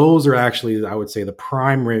 And those are actually, I would say, the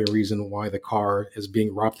primary reason why the car is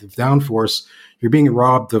being robbed of downforce. You're being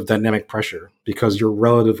robbed of dynamic pressure because your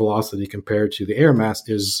relative velocity compared to the air mass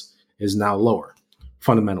is now lower,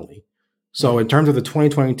 fundamentally. So in terms of the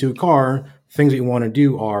 2022 car, things that you want to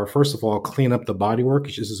do are, first of all, clean up the bodywork.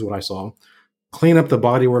 This is what I saw. Clean up the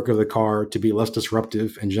bodywork of the car to be less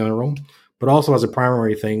disruptive in general, but also as a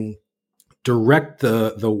primary thing, direct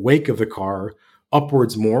the wake of the car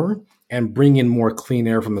upwards more and bring in more clean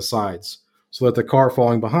air from the sides so that the car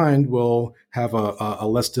falling behind will have a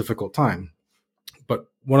less difficult time. But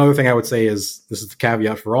one other thing I would say is, this is the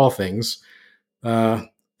caveat for all things, the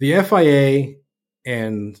FIA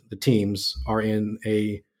and the teams are in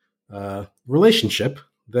a relationship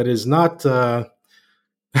that is not...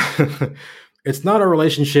 it's not a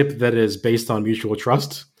relationship that is based on mutual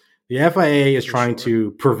trust. The FIA is trying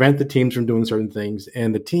to prevent the teams from doing certain things,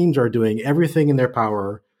 and the teams are doing everything in their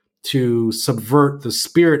power to subvert the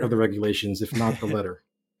spirit of the regulations, if not the letter.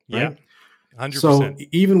 Right? Yeah, 100%. So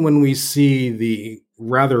even when we see the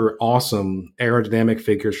rather awesome aerodynamic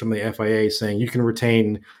figures from the FIA saying you can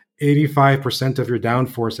retain 85% of your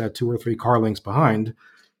downforce at 2 or 3 car lengths behind,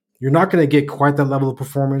 you're not going to get quite that level of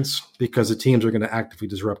performance because the teams are going to actively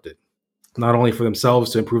disrupt it, not only for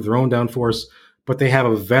themselves to improve their own downforce, but they have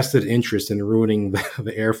a vested interest in ruining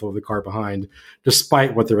the airflow of the car behind,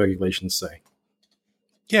 despite what the regulations say.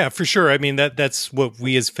 Yeah, for sure. I mean, that's what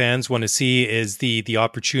we as fans want to see is the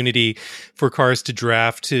opportunity for cars to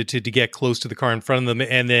draft to get close to the car in front of them,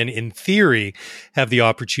 and then in theory have the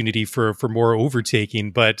opportunity for more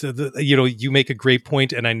overtaking. But you make a great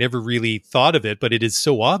point, and I never really thought of it, but it is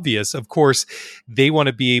so obvious. Of course, they want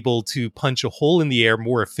to be able to punch a hole in the air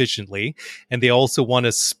more efficiently, and they also want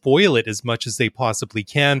to spoil it as much as they possibly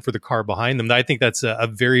can for the car behind them. I think that's a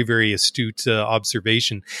very, very astute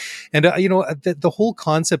observation. And the whole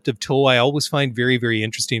concept of tow I always find very, very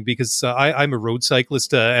interesting because I'm a road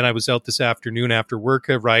cyclist and I was out this afternoon after work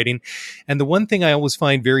riding. And the one thing I always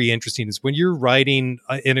find very interesting is when you're riding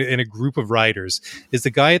in a group of riders, is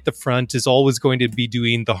the guy at the front is always going to be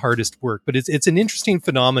doing the hardest work. But it's an interesting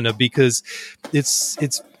phenomena because it's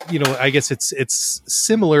I guess it's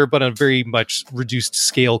similar, but on a very much reduced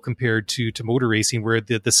scale compared to motor racing, where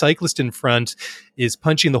the cyclist in front is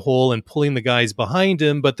punching the hole and pulling the guys behind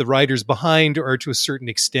him, but the riders behind are to a certain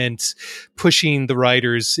extent pushing the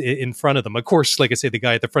riders in front of them. Of course, like I say, the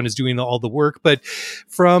guy at the front is doing all the work, but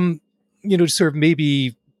from, sort of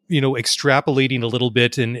maybe extrapolating a little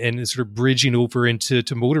bit and sort of bridging over into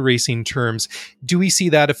motor racing terms, do we see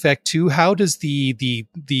that effect too? How does the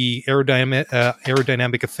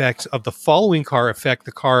aerodynamic effect of the following car affect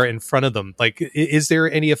the car in front of them? Like, is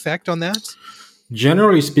there any effect on that?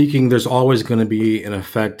 Generally speaking, there's always going to be an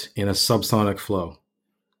effect in a subsonic flow,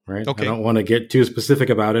 right? Okay. I don't want to get too specific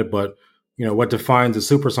about it, but what defines a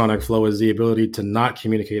supersonic flow is the ability to not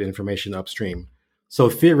communicate information upstream. So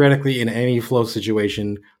theoretically, in any flow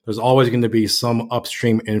situation, there's always going to be some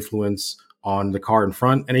upstream influence on the car in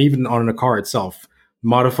front and even on the car itself.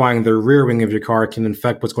 Modifying the rear wing of your car can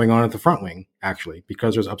affect what's going on at the front wing, actually,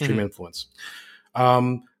 because there's upstream influence.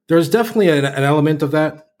 There's definitely an element of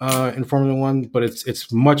that in Formula One, but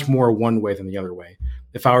it's much more one way than the other way.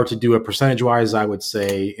 If I were to do it percentage-wise, I would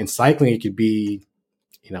say in cycling, it could be,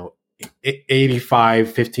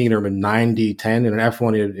 85-15 or 90-10. In an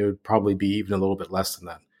F1, it would probably be even a little bit less than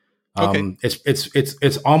that. Okay.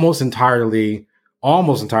 It's almost entirely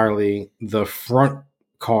the front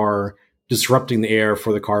car disrupting the air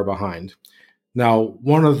for the car behind. Now,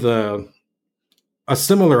 a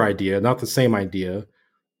similar idea, not the same idea,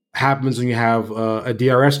 happens when you have a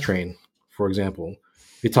DRS train, for example.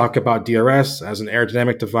 We talk about DRS as an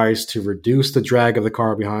aerodynamic device to reduce the drag of the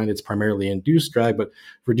car behind. It's primarily induced drag, but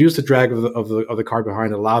reduce the drag of the car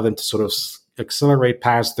behind, allow them to sort of accelerate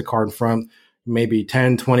past the car in front, maybe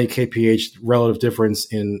 10, 20 kph relative difference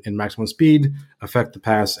in maximum speed, affect the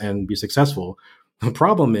pass, and be successful. The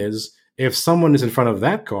problem is, if someone is in front of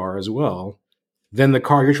that car as well, then the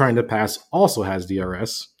car you're trying to pass also has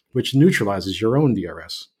DRS, which neutralizes your own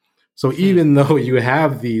DRS. So even though you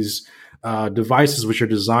have these devices which are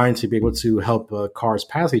designed to be able to help cars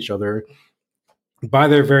pass each other, by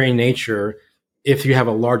their very nature, if you have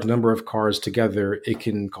a large number of cars together, it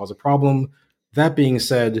can cause a problem. That being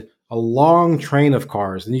said, a long train of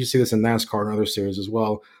cars, and you see this in NASCAR and other series as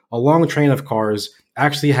well, a long train of cars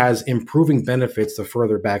actually has improving benefits the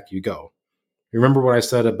further back you go. Remember what I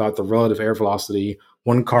said about the relative air velocity?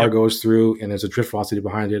 One car goes through and there's a drift velocity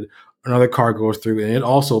behind it. Another car goes through and it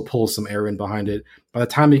also pulls some air in behind it. By the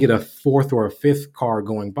time you get a fourth or a fifth car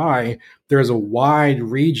going by, there's a wide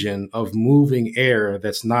region of moving air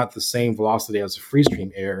that's not the same velocity as the free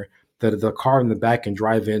stream air that the car in the back can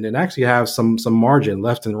drive in and actually have some margin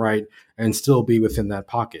left and right and still be within that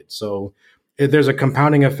pocket. So there's a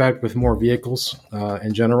compounding effect with more vehicles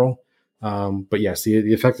in general. But yes,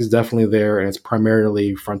 the effect is definitely there, and it's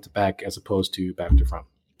primarily front to back as opposed to back to front.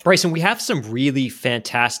 Bryson, we have some really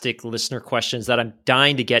fantastic listener questions that I'm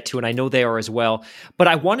dying to get to, and I know they are as well. But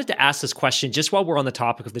I wanted to ask this question just while we're on the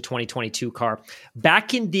topic of the 2022 car.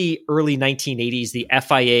 Back in the early 1980s, the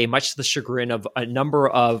FIA, much to the chagrin of a number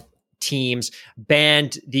of teams,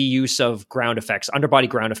 banned the use of ground effects, underbody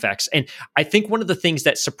ground effects. And I think one of the things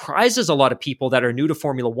that surprises a lot of people that are new to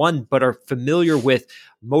Formula One, but are familiar with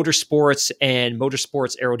motorsports and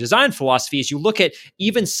motorsports aero design philosophy, is you look at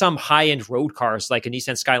even some high-end road cars like a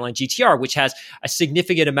Nissan Skyline GTR, which has a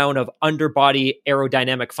significant amount of underbody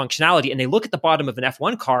aerodynamic functionality. And they look at the bottom of an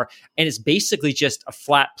F1 car and it's basically just a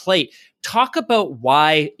flat plate. Talk about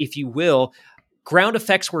why, if you will, ground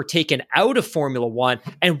effects were taken out of Formula One,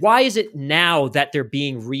 and why is it now that they're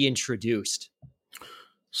being reintroduced?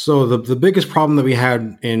 So the biggest problem that we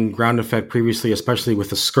had in ground effect previously, especially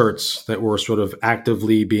with the skirts that were sort of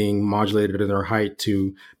actively being modulated in their height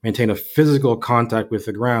to maintain a physical contact with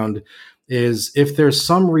the ground, is if there's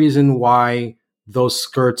some reason why those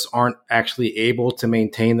skirts aren't actually able to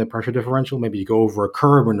maintain the pressure differential, maybe you go over a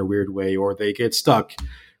curb in a weird way or they get stuck,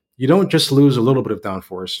 you don't just lose a little bit of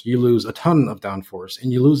downforce, you lose a ton of downforce,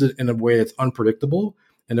 and you lose it in a way that's unpredictable,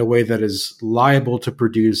 in a way that is liable to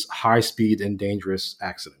produce high speed and dangerous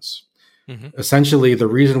accidents. Mm-hmm. Essentially, the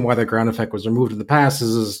reason why the ground effect was removed in the past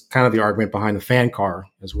is kind of the argument behind the fan car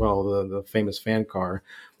as well, the famous fan car,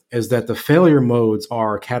 is that the failure modes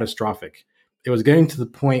are catastrophic. It was getting to the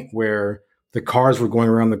point where the cars were going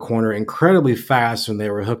around the corner incredibly fast when they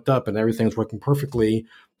were hooked up and everything was working perfectly.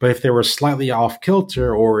 But if they were slightly off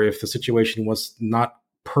kilter or if the situation was not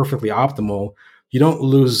perfectly optimal, you don't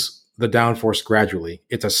lose the downforce gradually.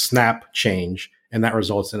 It's a snap change, and that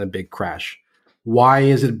results in a big crash. Why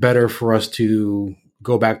is it better for us to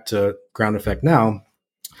go back to ground effect now?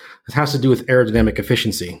 It has to do with aerodynamic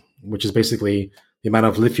efficiency, which is basically the amount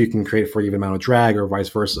of lift you can create for even amount of drag or vice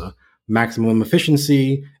versa. Maximum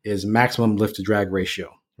efficiency is maximum lift to drag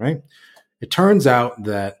ratio, right? It turns out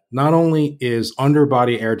that not only is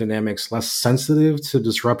underbody aerodynamics less sensitive to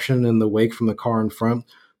disruption in the wake from the car in front,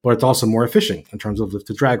 but it's also more efficient in terms of lift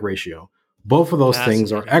to drag ratio. Both of those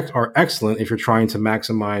things are excellent if you're trying to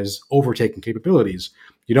maximize overtaking capabilities.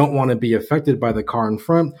 You don't want to be affected by the car in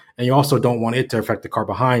front, and you also don't want it to affect the car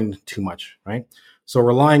behind too much, right? So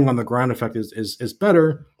relying on the ground effect is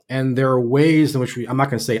better, and there are ways in which I'm not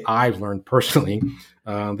going to say I've learned personally,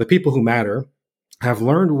 the people who matter have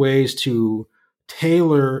learned ways to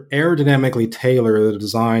aerodynamically tailor the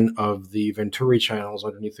design of the Venturi channels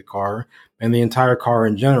underneath the car and the entire car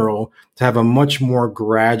in general to have a much more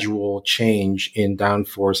gradual change in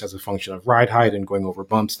downforce as a function of ride height and going over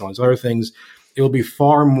bumps and all these other things. It will be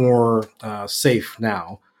far more safe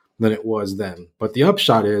now than it was then. But the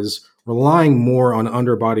upshot is relying more on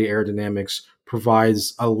underbody aerodynamics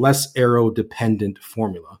provides a less aero-dependent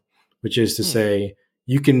formula, which is to say,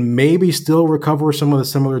 you can maybe still recover some of the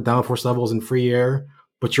similar downforce levels in free air,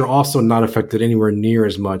 but you're also not affected anywhere near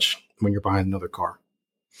as much when you're behind another car.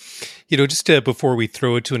 You know, just before we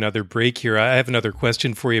throw it to another break here, I have another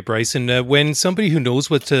question for you, Bryson. When somebody who knows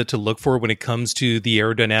what to look for when it comes to the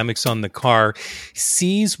aerodynamics on the car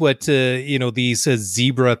sees what, these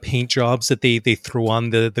Zebra paint jobs that they throw on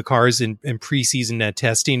the cars in preseason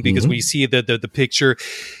testing, because when you see the picture,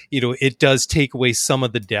 it does take away some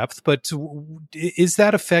of the depth. But is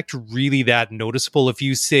that effect really that noticeable? If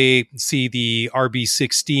you see the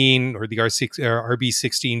RB16 or the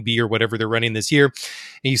RB16B or whatever they're running this year,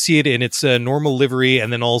 and you see it in its normal livery,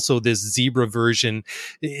 and then also this Zebra version,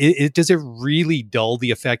 does it really dull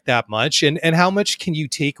the effect that much? And how much can you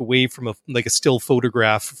take away from a still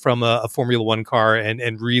photograph from a Formula One car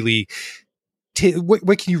and really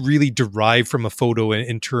what can you really derive from a photo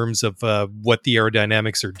in terms of what the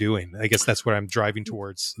aerodynamics are doing? I guess that's what I'm driving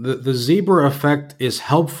towards. The Zebra effect is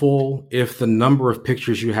helpful if the number of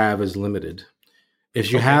pictures you have is limited.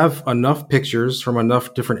 If you have enough pictures from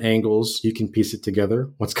enough different angles, you can piece it together,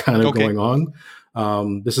 what's kind of going on.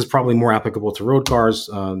 This is probably more applicable to road cars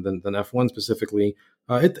than F1 specifically.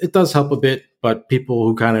 It does help a bit, but people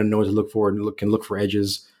who kind of know what to look for and can look for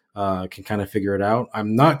edges can kind of figure it out.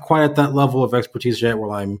 I'm not quite at that level of expertise yet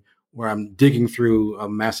where I'm digging through a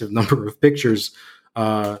massive number of pictures,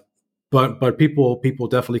 but people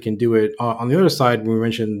definitely can do it. On the other side, we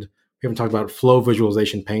haven't talked about flow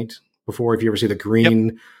visualization paint before. If you ever see the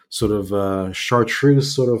green sort of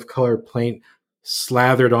chartreuse sort of color paint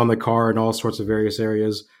slathered on the car in all sorts of various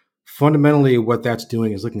areas, fundamentally what that's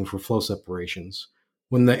doing is looking for flow separations.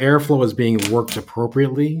 When the airflow is being worked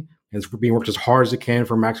appropriately and it's being worked as hard as it can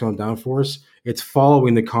for maximum downforce, it's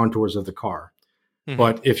following the contours of the car. Mm-hmm.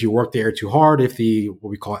 But if you work the air too hard, if what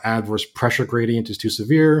we call adverse pressure gradient is too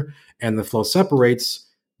severe and the flow separates,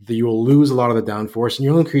 you will lose a lot of the downforce and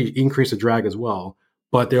you'll increase the drag as well.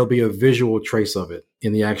 But there'll be a visual trace of it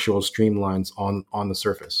in the actual streamlines on the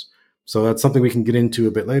surface. So that's something we can get into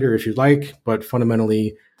a bit later if you'd like, but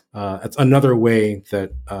fundamentally, it's another way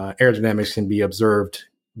that aerodynamics can be observed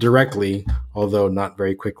directly, although not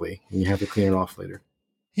very quickly, and you have to clean it off later.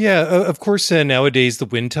 Yeah, of course, nowadays the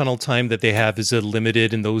wind tunnel time that they have is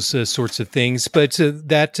limited and those sorts of things. But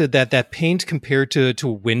that paint compared to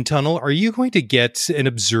a wind tunnel, are you going to get and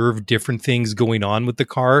observe different things going on with the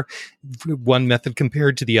car, one method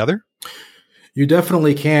compared to the other? You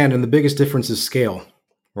definitely can, and the biggest difference is scale.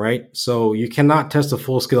 right? So you cannot test a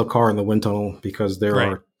full-scale car in the wind tunnel because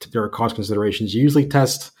there are cost considerations. You usually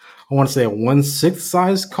test, I want to say, a 1/6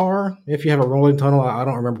 size car. If you have a rolling tunnel, I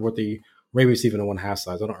don't remember maybe it's even a 1/2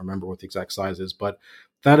 size. I don't remember what the exact size is, but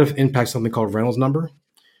that impacts something called Reynolds number.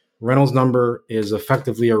 Reynolds number is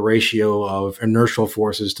effectively a ratio of inertial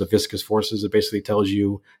forces to viscous forces. It basically tells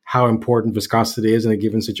you how important viscosity is in a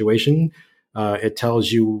given situation. It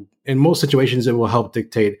tells you, in most situations, it will help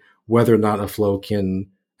dictate whether or not a flow can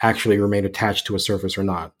actually remain attached to a surface or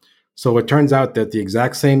not. So it turns out that the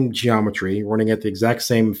exact same geometry, running at the exact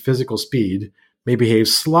same physical speed, may behave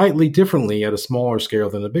slightly differently at a smaller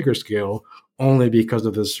scale than a bigger scale, only because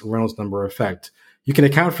of this Reynolds number effect. You can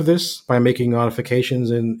account for this by making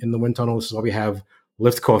modifications in the wind tunnel. This is why we have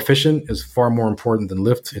lift coefficient is far more important than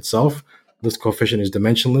lift itself. Lift coefficient is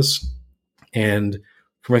dimensionless. And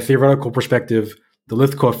from a theoretical perspective, the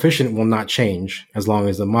lift coefficient will not change as long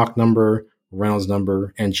as the Mach number, Reynolds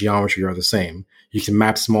number, and geometry are the same. You can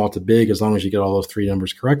map small to big as long as you get all those three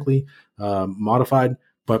numbers correctly modified.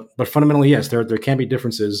 But fundamentally, yes, there can be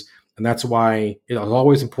differences. And that's why it is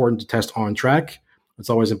always important to test on track. It's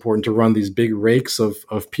always important to run these big rakes of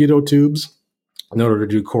pitot tubes in order to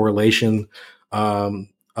do correlation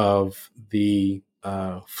of the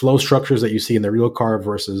flow structures that you see in the real car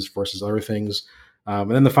versus other things.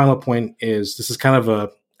 And then the final point is, this is kind of a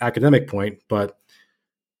academic point, but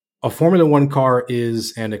a Formula One car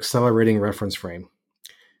is an accelerating reference frame.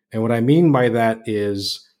 And what I mean by that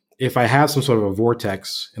is, if I have some sort of a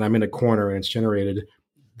vortex and I'm in a corner and it's generated,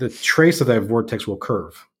 the trace of that vortex will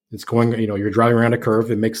curve. It's going, you're driving around a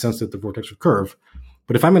curve. It makes sense that the vortex would curve.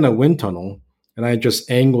 But if I'm in a wind tunnel and I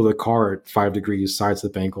just angle the car at 5 degrees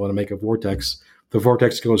side-slip angle and I make a vortex, the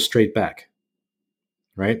vortex goes straight back,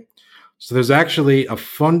 right? So there's actually a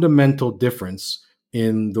fundamental difference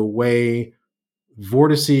in the way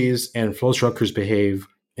vortices and flow structures behave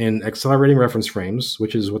in accelerating reference frames,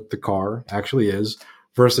 which is what the car actually is,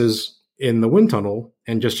 versus in the wind tunnel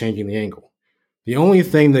and just changing the angle. The only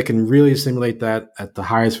thing that can really simulate that at the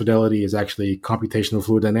highest fidelity is actually computational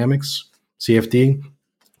fluid dynamics, CFD.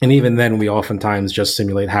 And even then, we oftentimes just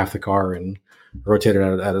simulate half the car and rotate it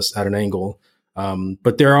at an angle.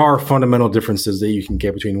 But there are fundamental differences that you can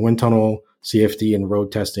get between wind tunnel, CFD, and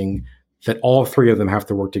road testing, that all three of them have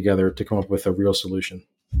to work together to come up with a real solution.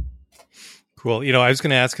 Cool. I was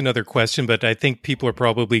going to ask another question, but I think people are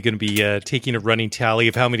probably going to be taking a running tally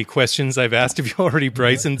of how many questions I've asked of you already,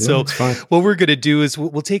 Bryson. So what we're going to do is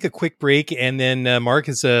we'll take a quick break, and then Mark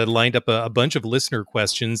has lined up a bunch of listener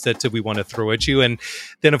questions that we want to throw at you. And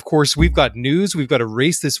then, of course, we've got news. We've got a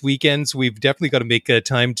race this weekend, so we've definitely got to make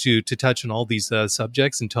time to touch on all these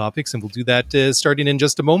subjects and topics, and we'll do that starting in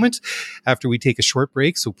just a moment after we take a short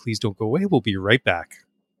break. So please don't go away. We'll be right back.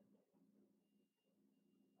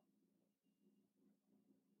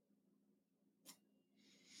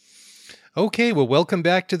 Okay, well, welcome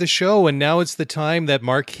back to the show. And now it's the time that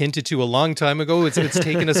Mark hinted to a long time ago. It's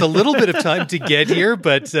taken us a little bit of time to get here,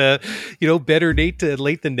 but, better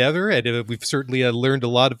late than never. And we've certainly learned a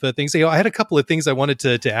lot of things. I had a couple of things I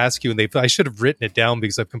wanted to ask you, and I should have written it down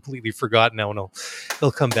because I've completely forgotten now, and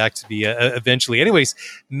they'll come back to me eventually. Anyways,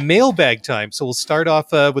 mailbag time. So we'll start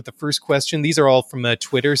off with the first question. These are all from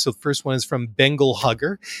Twitter. So the first one is from Bengal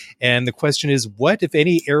Hugger. And the question is, what, if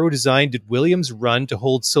any, aero design did Williams run to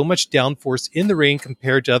hold so much downforce in the rain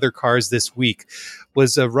compared to other cars this week?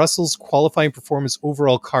 Was Russell's qualifying performance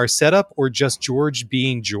overall car setup, or just George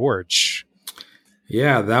being George?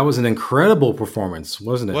 Yeah, that was an incredible performance,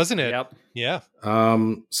 wasn't it? Wasn't it? Yep. Yeah.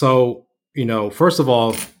 So, first of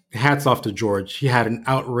all, hats off to George. He had an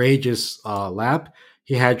outrageous lap.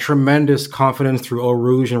 He had tremendous confidence through Eau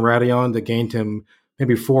Rouge and Raidillon that gained him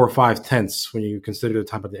maybe 4 or 5 tenths when you consider the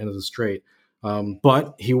time at the end of the straight.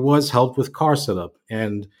 But he was helped with car setup,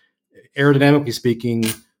 and aerodynamically speaking,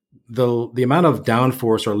 the amount of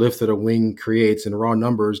downforce or lift that a wing creates in raw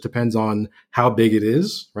numbers depends on how big it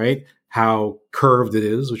is, right? How curved it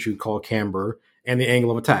is, which you call camber, and the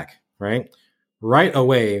angle of attack, right? Right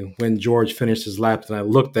away, when George finished his laps and I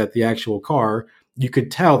looked at the actual car, you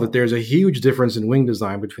could tell that there's a huge difference in wing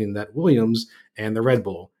design between that Williams and the Red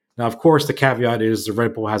Bull. Now, of course, the caveat is the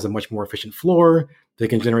Red Bull has a much more efficient floor. They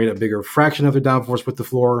can generate a bigger fraction of their downforce with the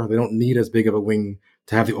floor. They don't need as big of a wing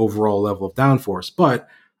to have the overall level of downforce. But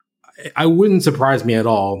I wouldn't surprise me at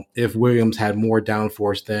all if Williams had more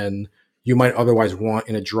downforce than you might otherwise want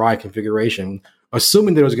in a dry configuration,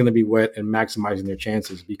 assuming that it was going to be wet and maximizing their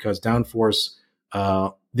chances, because downforce,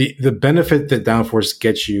 the benefit that downforce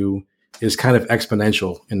gets you is kind of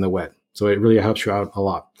exponential in the wet. So it really helps you out a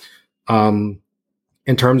lot.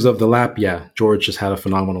 In terms of the lap, yeah, George just had a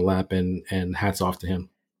phenomenal lap, and hats off to him.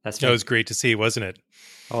 That was great to see, wasn't it?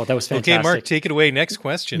 Oh, that was fantastic. Okay, Mark, take it away. Next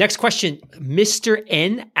question. Next question, Mr.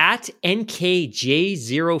 N at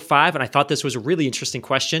NKJ05. And I thought this was a really interesting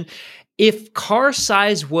question. If car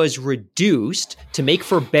size was reduced to make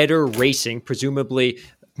for better racing, presumably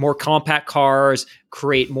more compact cars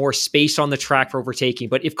create more space on the track for overtaking.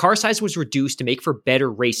 But if car size was reduced to make for better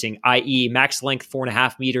racing, i.e. max length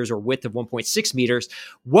 4.5 meters or width of 1.6 meters,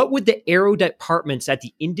 what would the aero departments at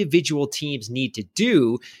the individual teams need to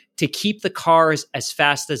do to keep the cars as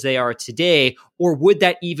fast as they are today? Or would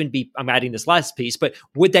that even be, I'm adding this last piece, but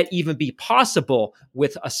would that even be possible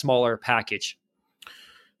with a smaller package?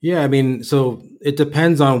 Yeah, I mean, so it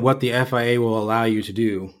depends on what the FIA will allow you to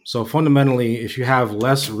do. So fundamentally, if you have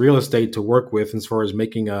less real estate to work with as far as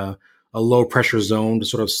making a low pressure zone to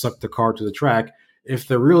sort of suck the car to the track, if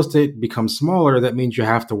the real estate becomes smaller, that means you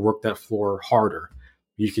have to work that floor harder.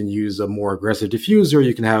 You can use a more aggressive diffuser.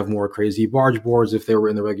 You can have more crazy barge boards if they were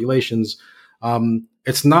in the regulations.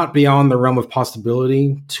 It's not beyond the realm of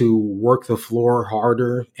possibility to work the floor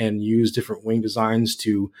harder and use different wing designs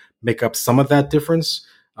to make up some of that difference.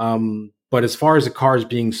 But as far as the cars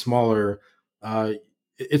being smaller,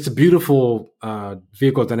 it's a beautiful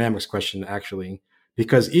vehicle dynamics question, actually,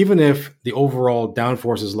 because even if the overall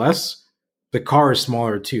downforce is less, the car is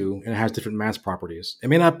smaller too, and it has different mass properties. It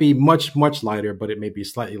may not be much lighter, but it may be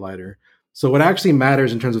slightly lighter. So what actually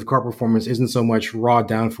matters in terms of car performance isn't so much raw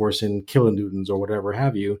downforce in kilonewtons or whatever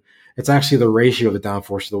have you. It's actually the ratio of the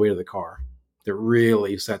downforce to the weight of the car that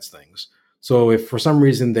really sets things. So if for some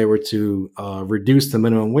reason they were to reduce the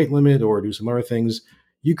minimum weight limit or do some other things,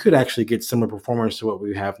 you could actually get similar performance to what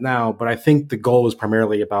we have now. But I think the goal is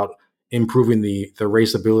primarily about improving the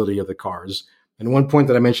raceability of the cars. And one point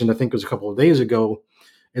that I mentioned, I think it was a couple of days ago,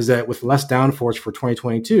 is that with less downforce for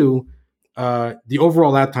 2022, the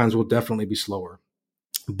overall lap times will definitely be slower.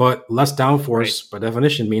 But less downforce, by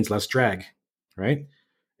definition, means less drag, right?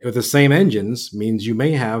 With the same engines means you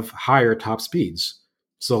may have higher top speeds.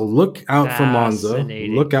 So look out for Monza,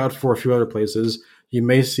 look out for a few other places. You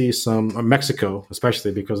may see some, or Mexico,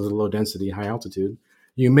 especially because of the low density, high altitude.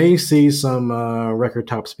 You may see some record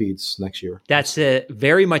top speeds next year. That's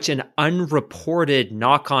very much an unreported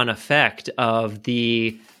knock-on effect of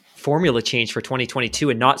the formula change for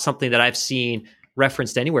 2022 and not something that I've seen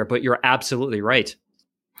referenced anywhere, but you're absolutely right.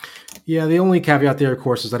 Yeah, the only caveat there, of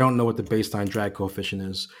course, is I don't know what the baseline drag coefficient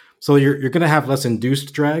is. So you're going to have less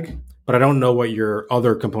induced drag, but I don't know what your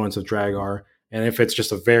other components of drag are. And if it's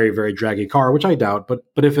just a very, very draggy car, which I doubt, but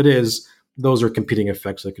if it is, those are competing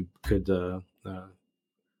effects that could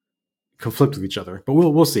conflict with each other. But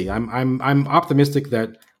we'll see. I'm optimistic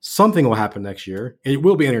that something will happen next year. It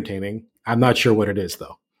will be entertaining. I'm not sure what it is,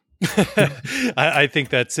 though. I think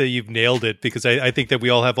that's you've nailed it, because I think that we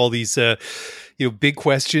all have all these big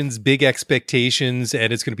questions, big expectations,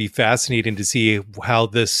 and it's going to be fascinating to see how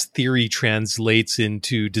this theory translates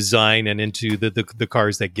into design and into the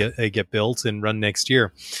cars that get built and run next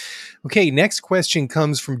year. Okay, next question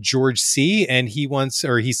comes from George C, and he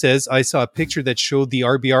says, I saw a picture that showed the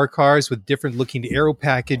RBR cars with different looking aero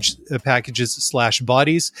packages /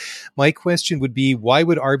 bodies. My question would be, why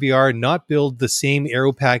would RBR not build the same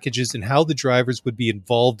aero packages, and how the drivers would be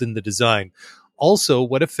involved in the design? Also,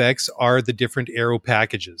 what effects are the different aero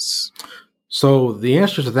packages? So the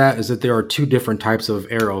answer to that is that there are two different types of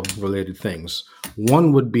aero related things.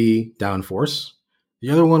 One would be downforce. The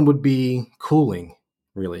other one would be cooling,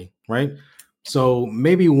 really, right? So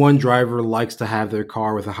maybe one driver likes to have their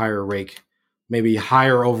car with a higher rake, maybe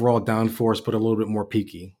higher overall downforce, but a little bit more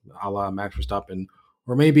peaky, a la Max Verstappen.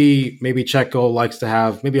 Or maybe Checo likes to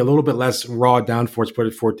have maybe a little bit less raw downforce,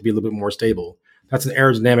 but for it to be a little bit more stable. That's an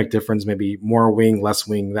aerodynamic difference, maybe more wing, less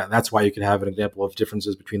wing. That's why you could have an example of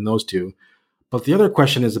differences between those two. But the other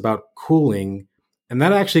question is about cooling, and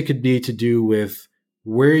that actually could be to do with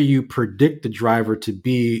where you predict the driver to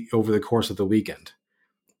be over the course of the weekend.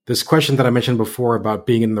 This question that I mentioned before about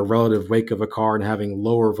being in the relative wake of a car and having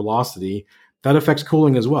lower velocity, that affects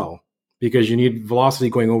cooling as well, because you need velocity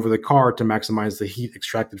going over the car to maximize the heat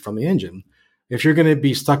extracted from the engine. If you're going to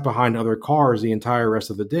be stuck behind other cars the entire rest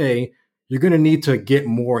of the day, you're going to need to get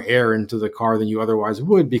more air into the car than you otherwise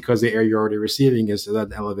would, because the air you're already receiving is at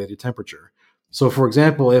an elevated temperature. So, for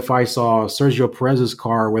example, if I saw Sergio Perez's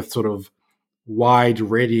car with sort of wide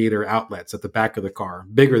radiator outlets at the back of the car,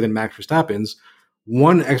 bigger than Max Verstappen's,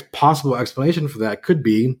 one possible explanation for that could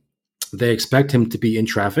be they expect him to be in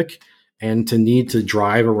traffic and to need to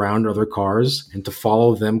drive around other cars and to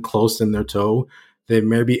follow them close in their tow. There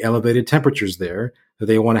may be elevated temperatures there that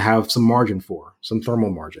they want to have some margin for, some thermal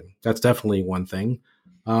margin. That's definitely one thing.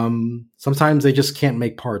 Sometimes they just can't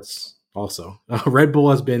make parts also. Red Bull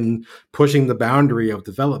has been pushing the boundary of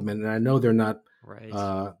development, and I know they're not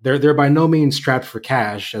Right. They're by no means strapped for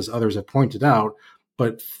cash, as others have pointed out,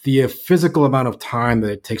 but the physical amount of time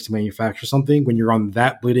that it takes to manufacture something when you're on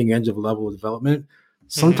that bleeding edge of level of development,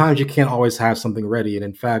 sometimes you can't always have something ready. And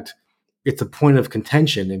in fact, it's a point of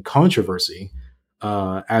contention and controversy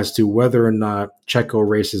as to whether or not Checo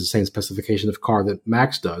races the same specification of car that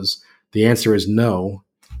Max does. The answer is no,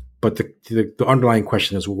 but the underlying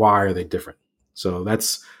question is, why are they different? So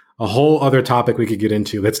that's a whole other topic we could get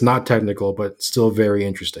into that's not technical, but still very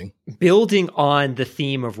interesting. Building on the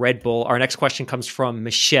theme of Red Bull, our next question comes from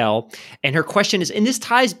Michelle. And her question is, and this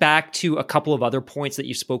ties back to a couple of other points that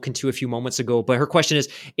you've spoken to a few moments ago, but her question is,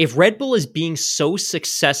 if Red Bull is being so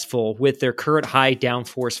successful with their current high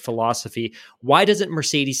downforce philosophy, why doesn't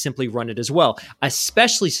Mercedes simply run it as well?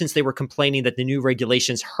 Especially since they were complaining that the new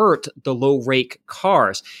regulations hurt the low rake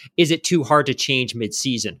cars. Is it too hard to change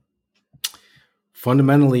mid-season?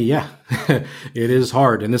 Fundamentally, yeah, it is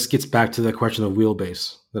hard. And this gets back to the question of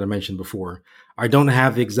wheelbase that I mentioned before. I don't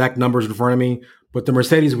have the exact numbers in front of me, but the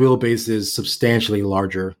Mercedes wheelbase is substantially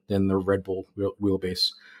larger than the Red Bull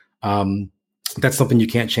wheelbase. That's something you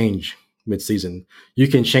can't change mid-season. You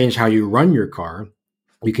can change how you run your car.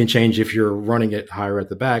 You can change if you're running it higher at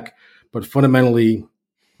the back. But fundamentally,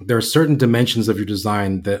 there are certain dimensions of your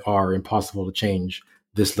design that are impossible to change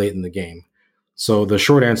this late in the game. So the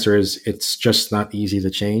short answer is it's just not easy to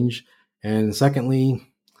change. And secondly,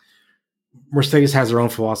 Mercedes has their own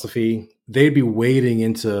philosophy. They'd be wading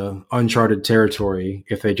into uncharted territory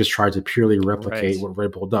if they just tried to purely replicate what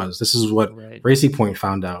Red Bull does. This is what Racing Point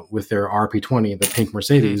found out with their RP20, the pink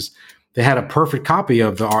Mercedes. They had a perfect copy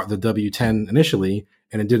of the W10 initially,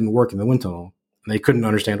 and it didn't work in the wind tunnel. And they couldn't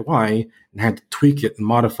understand why and had to tweak it and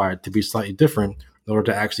modify it to be slightly different in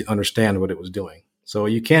order to actually understand what it was doing. So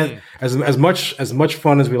you can't, as much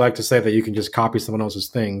fun as we like to say that you can just copy someone else's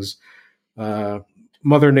things,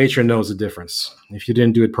 Mother Nature knows the difference. If you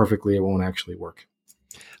didn't do it perfectly, it won't actually work.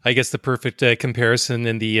 I guess the perfect comparison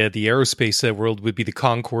in the aerospace world would be the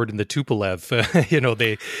Concorde and the Tupolev.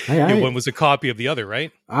 One was a copy of the other,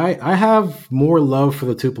 right? I have more love for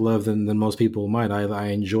the Tupolev than most people might. I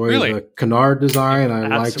enjoy the canard design.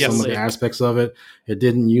 I like some of the aspects of it. It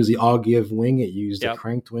didn't use the Augiv wing. It used a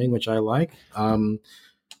cranked wing, which I like.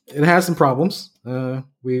 It has some problems. We're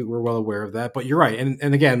well aware of that. But you're right.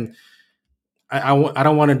 And again, I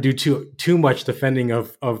don't want to do too much defending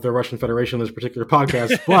of the Russian Federation in this particular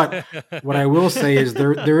podcast, but what I will say is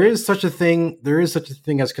there is such a thing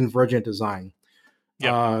as convergent design.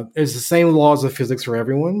 Yep. It's the same laws of physics for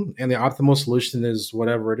everyone, and the optimal solution is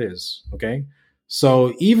whatever it is. Okay,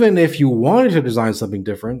 so even if you wanted to design something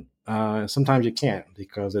different, sometimes you can't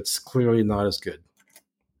because it's clearly not as good.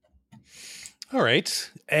 All right.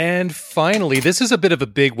 And finally, this is a bit of a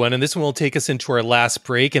big one, and this one will take us into our last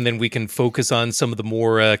break, and then we can focus on some of the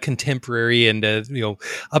more contemporary and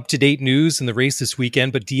up-to-date news in the race this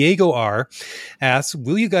weekend. But Diego R. asks,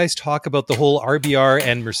 will you guys talk about the whole RBR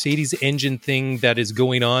and Mercedes engine thing that is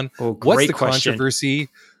going on? Oh, what's the question. Controversy?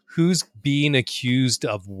 Who's being accused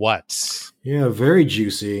of what? Yeah, very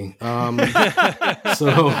juicy.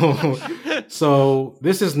 So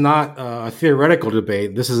this is not a theoretical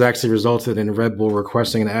debate. This has actually resulted in Red Bull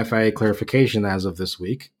requesting an FIA clarification as of this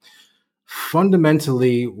week.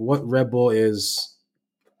 Fundamentally, what Red Bull is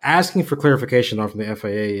asking for clarification on from the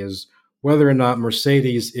FIA is whether or not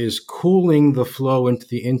Mercedes is cooling the flow into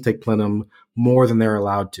the intake plenum more than they're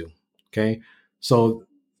allowed to. Okay, so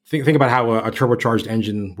think about how a turbocharged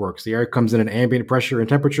engine works. The air comes in at ambient pressure and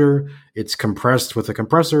temperature. It's compressed with a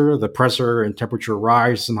compressor. The pressure and temperature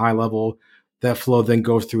rise to some high level. That flow then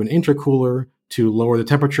goes through an intercooler to lower the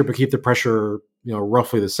temperature but keep the pressure,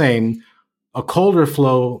 roughly the same. A colder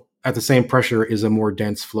flow at the same pressure is a more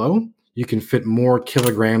dense flow. You can fit more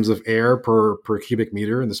kilograms of air per cubic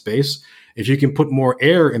meter in the space. If you can put more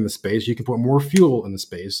air in the space, you can put more fuel in the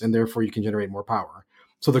space, and therefore you can generate more power.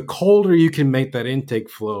 So the colder you can make that intake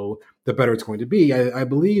flow, the better it's going to be. I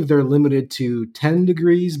believe they're limited to 10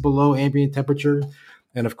 degrees below ambient temperature.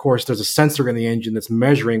 And of course, there's a sensor in the engine that's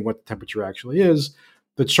measuring what the temperature actually is.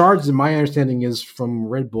 The charge, in my understanding, is from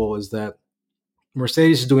Red Bull is that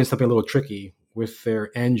Mercedes is doing something a little tricky with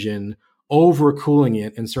their engine, overcooling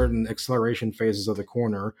it in certain acceleration phases of the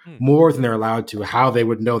corner more than they're allowed to. How they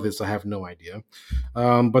would know this, I have no idea.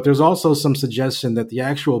 But there's also some suggestion that the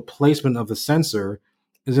actual placement of the sensor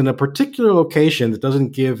is in a particular location that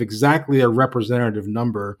doesn't give exactly a representative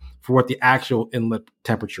number for what the actual inlet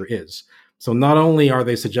temperature is. So not only are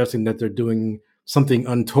they suggesting that they're doing something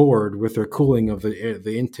untoward with their cooling of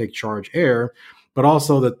the intake charge air, but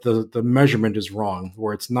also that the measurement is wrong,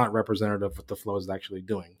 where it's not representative of what the flow is actually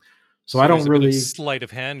doing. So I don't there's a really bit of sleight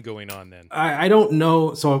of hand going on then. I don't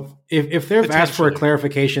know. So if they've asked for a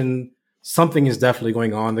clarification, something is definitely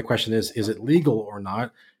going on. The question is it legal or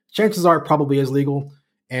not? Chances are it probably is legal.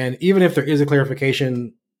 And even if there is a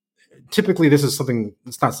clarification, typically this is something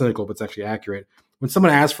that's not cynical, but it's actually accurate. When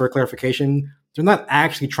someone asks for a clarification, they're not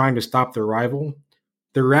actually trying to stop their rival.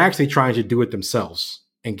 They're actually trying to do it themselves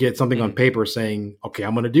and get something on paper saying, okay,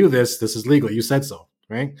 I'm going to do this. This is legal. You said so,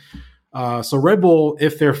 right? So Red Bull,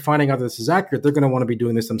 if they're finding out this is accurate, they're going to want to be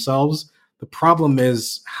doing this themselves. The problem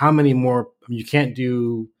is how many more, you can't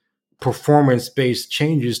do performance-based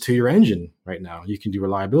changes to your engine right now. You can do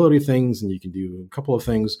reliability things and you can do a couple of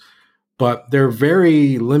things, but they're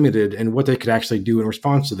very limited in what they could actually do in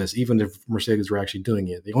response to this, even if Mercedes were actually doing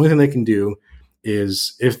it. The only thing they can do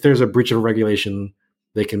is if there's a breach of a regulation,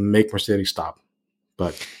 they can make Mercedes stop.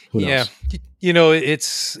 But who knows? Yeah,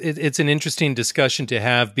 it's an interesting discussion to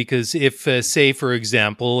have because if, say, for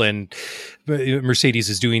example, and Mercedes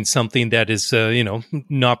is doing something that is,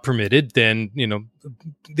 not permitted, then,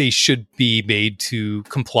 they should be made to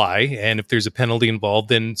comply. And if there's a penalty involved,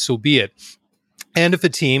 then so be it. And if a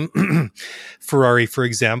team, Ferrari, for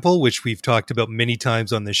example, which we've talked about many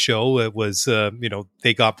times on this show, it was,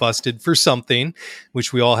 they got busted for something,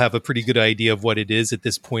 which we all have a pretty good idea of what it is at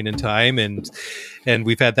this point in time. And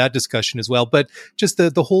we've had that discussion as well. But just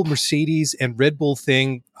the whole Mercedes and Red Bull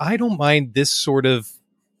thing, I don't mind this sort of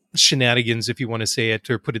shenanigans, if you want to say it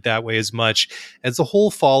or put it that way, as much as the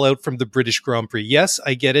whole fallout from the British Grand Prix. Yes,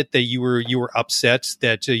 I get it that you were upset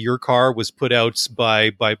that your car was put out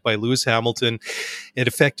by Lewis Hamilton. It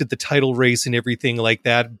affected the title race and everything like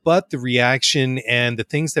that. But the reaction and the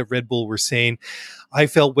things that Red Bull were saying, I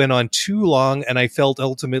felt went on too long, and I felt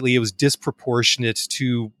ultimately it was disproportionate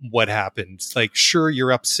to what happened. Like, sure,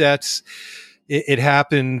 you're upset. It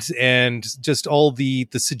happened, and just all the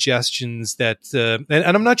suggestions that, and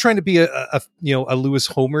I'm not trying to be a Lewis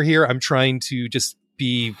homer here. I'm trying to just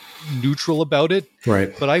be neutral about it.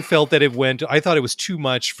 Right. But I felt that I thought it was too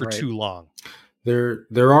much for too long. There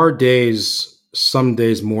are days, some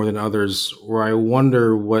days more than others, where I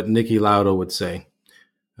wonder what Niki Lauda would say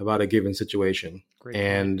about a given situation. Great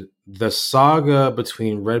and point. The saga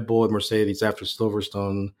between Red Bull and Mercedes after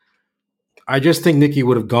Silverstone, I just think Niki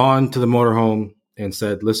would have gone to the motorhome and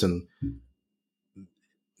said, listen,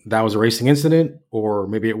 that was a racing incident, or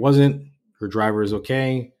maybe it wasn't. Your driver is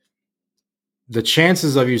okay. The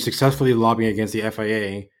chances of you successfully lobbying against the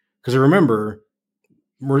FIA, because remember,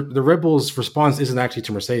 the Red Bull's response isn't actually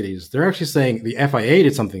to Mercedes. They're actually saying the FIA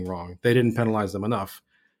did something wrong. They didn't penalize them enough.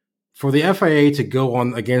 For the FIA to go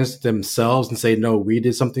on against themselves and say, no, we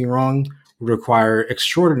did something wrong, would require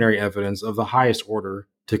extraordinary evidence of the highest order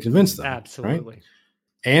to convince them. Absolutely. Right?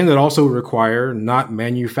 And it also would require not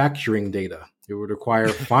manufacturing data. It would require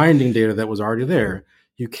finding data that was already there.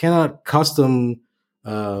 You cannot custom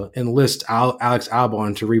enlist Alex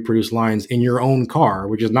Albon to reproduce lines in your own car,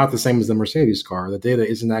 which is not the same as the Mercedes car. The data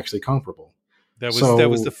isn't actually comparable. That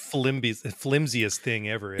was the flimsiest thing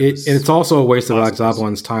ever. It's also a waste of Alex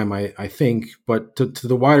Albon's time, I think. But to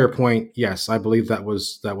the wider point, yes, I believe that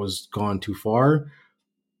was gone too far.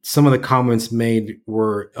 Some of the comments made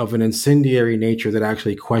were of an incendiary nature that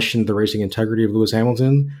actually questioned the racing integrity of Lewis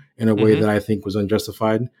Hamilton in a way that I think was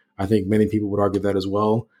unjustified. I think many people would argue that as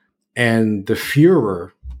well. And the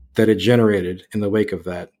furor that it generated in the wake of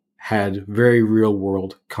that had very real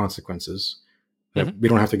world consequences that we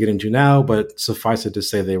don't have to get into now, but suffice it to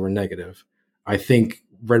say they were negative. I think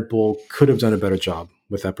Red Bull could have done a better job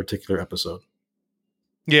with that particular episode.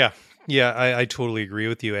 Yeah. Yeah, I totally agree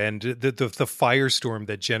with you. And the firestorm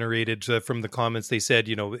that generated from the comments, they said,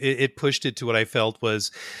 it pushed it to what I felt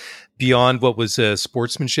was beyond what was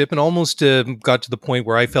sportsmanship, and almost got to the point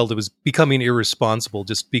where I felt it was becoming irresponsible,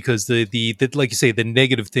 just because the like you say, the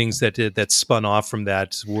negative things that spun off from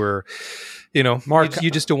that were, Mark, you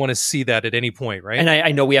just don't want to see that at any point, right? And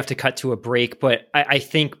I know we have to cut to a break, but I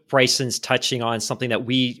think Bryson's touching on something that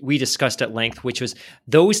we discussed at length, which was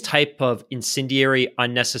those type of incendiary,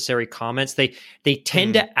 unnecessary comments. They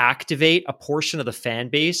tend to activate a portion of the fan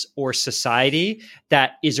base or society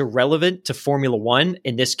that is irrelevant to Formula One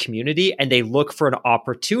in this community, and they look for an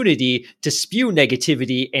opportunity to spew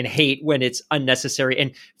negativity and hate when it's unnecessary.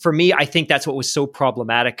 And for me, I think that's what was so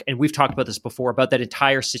problematic. And we've talked about this before, about that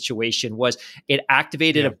entire situation was it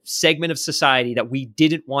activated a segment of society that we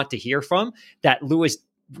didn't want to hear from, that Lewis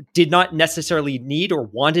did not necessarily need or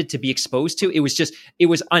wanted to be exposed to. It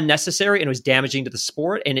was unnecessary, and it was damaging to the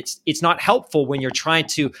sport. And it's not helpful when you're trying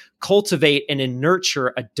to cultivate and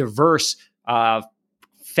nurture a diverse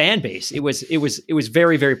fan base. It was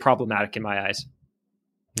very, very problematic in my eyes.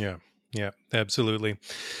 Yeah, absolutely.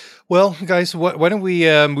 Well, guys, why don't we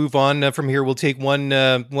move on from here? We'll take one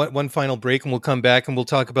final break, and we'll come back and we'll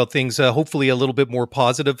talk about things hopefully a little bit more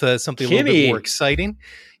positive, something a little bit more exciting.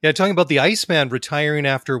 Yeah, talking about the Iceman retiring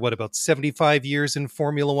after about 75 years in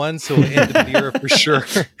Formula One, so end of the era for sure.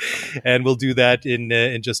 And we'll do that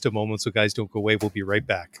in just a moment. So, guys, don't go away. We'll be right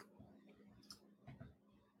back.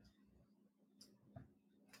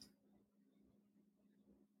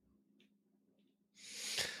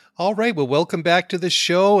 All right. Well, welcome back to the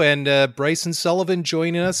show, and Bryson Sullivan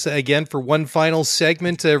joining us again for one final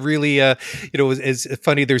segment. Really, it's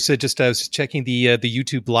funny. There's I was checking the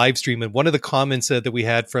YouTube live stream, and one of the comments that we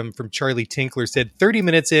had from Charlie Tinkler said 30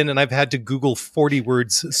 minutes in, and I've had to Google 40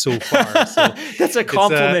 words so far. So that's a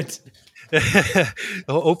compliment.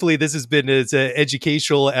 Hopefully this has been as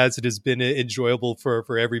educational as it has been enjoyable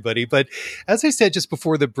for everybody. But as I said just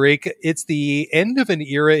before the break, it's the end of an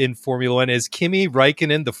era in Formula One as Kimi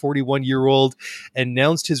Räikkönen, the 41-year-old,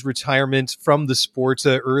 announced his retirement from the sport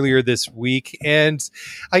earlier this week. And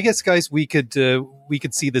I guess, guys, we could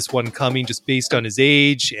see this one coming just based on his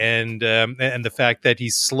age and the fact that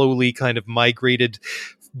he's slowly kind of migrated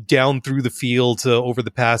down through the field over the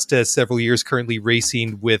past several years, currently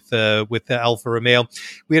racing with Alfa Romeo.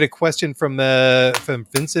 We had a question from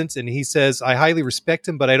Vincent, and he says, "I highly respect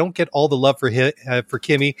him, but I don't get all the love for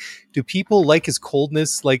Kimi. Do people like his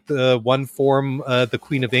coldness, like the one form the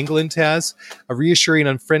Queen of England has? A reassuring,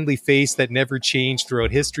 unfriendly face that never changed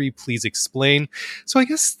throughout history. Please explain." So I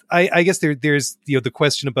guess there's the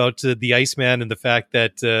question about the Iceman and the fact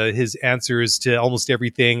that his answers to almost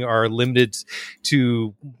everything are limited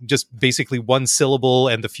to just basically one syllable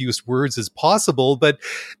and the fewest words as possible. But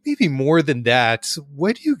maybe more than that,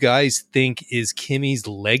 what do you guys think is Kimi's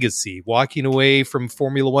legacy, walking away from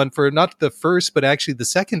Formula One for not the first, but actually the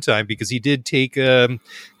second time, because he did take a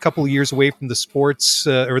couple of years away from the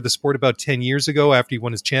sport about 10 years ago after he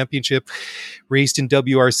won his championship, raced in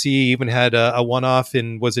WRC, even had a one-off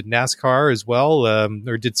in, was it NASCAR as well,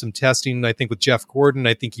 or did some testing, I think, with Jeff Gordon.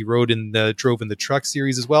 I think he drove in the truck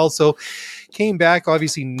series as well. So came back,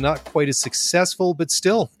 obviously not quite as successful, but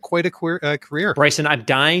still quite a career. Bryson, I'm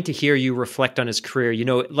dying to hear you reflect on his career. You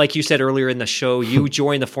know, like you said earlier in the show, you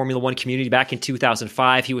joined the Formula One community back in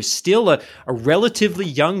 2005. He was still a relatively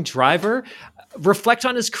young driver. Reflect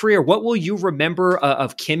on his career. What will you remember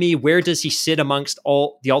of Kimi? Where does he sit amongst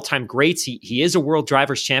all the all-time greats? He is a World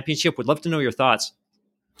Drivers' Championship. Would love to know your thoughts.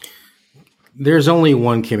 There's only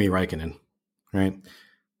one Kimi Räikkönen, right?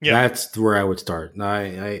 Yeah. That's where I would start.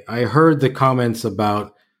 I heard the comments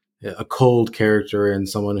about a cold character and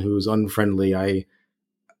someone who's unfriendly.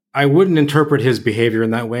 I wouldn't interpret his behavior in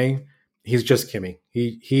that way. He's just Kimi.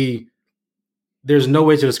 He there's no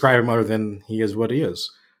way to describe him other than he is what he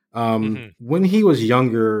is. When he was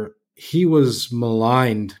younger, he was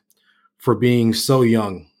maligned for being so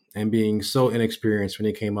young and being so inexperienced when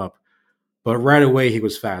he came up. But right away, he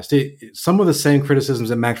was fast. Some of the same criticisms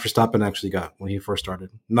that Max Verstappen actually got when he first started.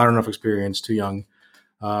 Not enough experience, too young.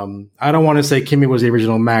 I don't want to say Kimi was the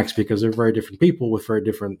original Max because they're very different people with very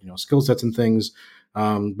different skill sets and things.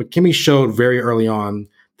 But Kimi showed very early on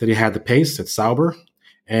that he had the pace at Sauber,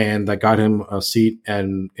 and that got him a seat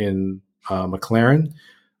in McLaren.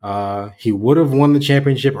 He would have won the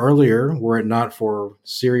championship earlier were it not for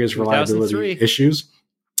serious reliability issues.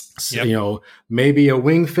 Yep. Maybe a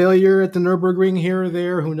wing failure at the Nürburgring here or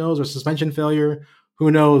there, who knows, or suspension failure,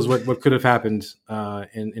 who knows what could have happened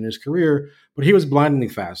in his career, but he was blindingly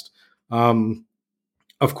fast.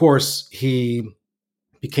 Of course, he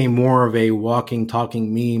became more of a walking,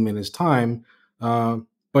 talking meme in his time,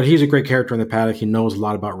 but he's a great character in the paddock. He knows a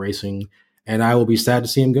lot about racing, and I will be sad to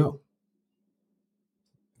see him go.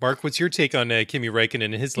 Mark, what's your take on Kimi Räikkönen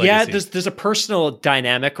and his legacy? Yeah, there's a personal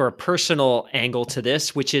dynamic or a personal angle to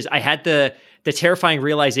this, which is I had the terrifying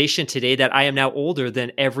realization today that I am now older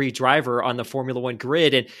than every driver on the Formula One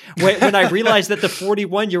grid. And when I realized that the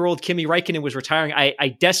 41-year-old Kimi Räikkönen was retiring,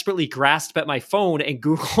 I desperately grasped at my phone and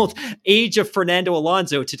Googled age of Fernando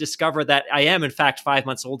Alonso to discover that I am, in fact, 5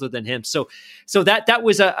 months older than him. So that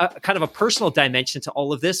was a kind of a personal dimension to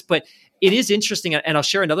all of this. But it is interesting, and I'll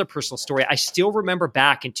share another personal story. I still remember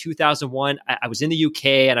back in 2001, I was in the UK,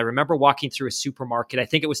 and I remember walking through a supermarket. I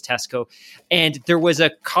think it was Tesco, and there was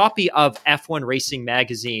a copy of F1 Racing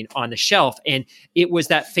magazine on the shelf, and it was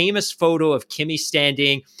that famous photo of Kimi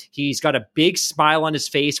standing. He's got a big smile on his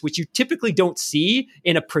face, which you typically don't see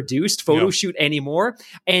in a produced photo shoot anymore.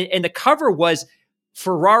 And the cover was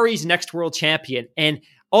Ferrari's next world champion, and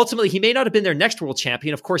ultimately, he may not have been their next world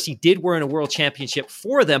champion. Of course, he did win a world championship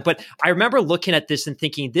for them. But I remember looking at this and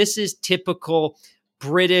thinking, this is typical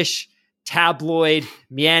British tabloid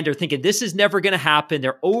meander thinking this is never going to happen.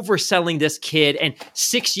 They're overselling this kid. And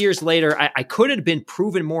 6 years later, I could have been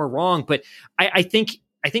proven more wrong, but I think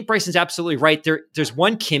Bryson's absolutely right. There's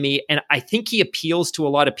one Kimi, and I think he appeals to a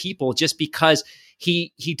lot of people just because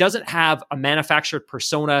he doesn't have a manufactured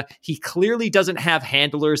persona. He clearly doesn't have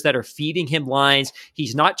handlers that are feeding him lines.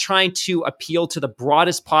 He's not trying to appeal to the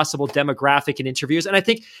broadest possible demographic in interviews. And I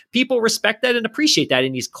think people respect that and appreciate that.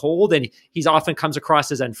 And he's cold, and he's often comes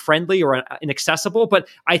across as unfriendly or inaccessible. But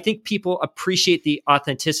I think people appreciate the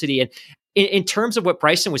authenticity. And in terms of what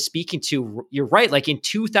Bryson was speaking to, you're right. Like in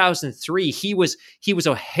 2003, he was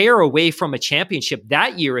a hair away from a championship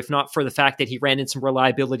that year, if not for the fact that he ran into some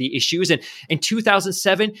reliability issues. And in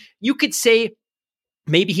 2007, you could say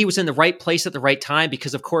maybe he was in the right place at the right time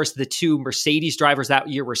because, of course, the two Mercedes drivers that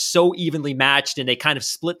year were so evenly matched and they kind of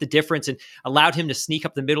split the difference and allowed him to sneak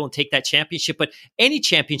up the middle and take that championship. But any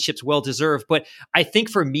championship's well-deserved. But I think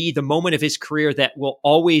for me, the moment of his career that will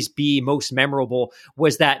always be most memorable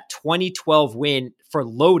was that 2012 win for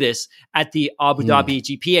Lotus at the Abu Dhabi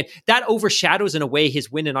GP. And that overshadows in a way his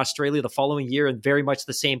win in Australia the following year in very much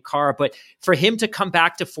the same car. But for him to come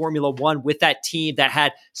back to Formula One with that team that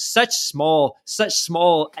had such small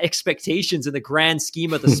expectations in the grand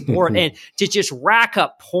scheme of the sport and to just rack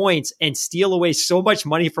up points and steal away so much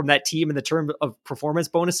money from that team in the term of performance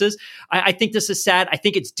bonuses. I think this is sad. I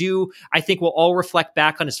think it's due. I think we'll all reflect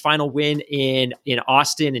back on his final win in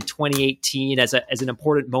Austin in 2018 as an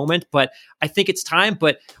important moment, but I think it's time.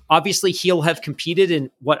 But obviously he'll have competed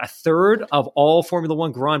in a third of all Formula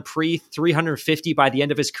One Grand Prix, 350 by the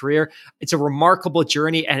end of his career. It's a remarkable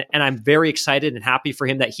journey. And I'm very excited and happy for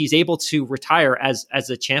him that he's able to retire as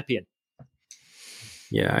a champion.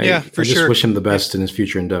 I just wish him the best in his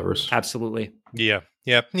future endeavors. Absolutely. Yeah.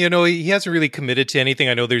 He hasn't really committed to anything.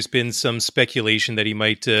 I know there's been some speculation that he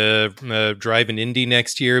might drive an Indy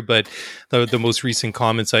next year, but the most recent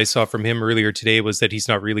comments I saw from him earlier today was that he's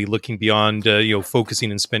not really looking beyond, focusing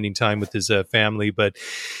and spending time with his family. But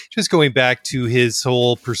just going back to his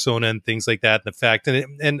whole persona and things like that, and the fact,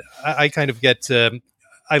 and I kind of get...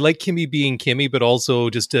 I like Kimi being Kimi, but also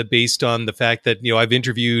just based on the fact that, I've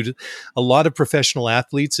interviewed a lot of professional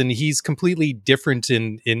athletes and he's completely different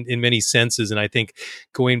in many senses. And I think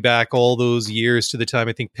going back all those years to the time,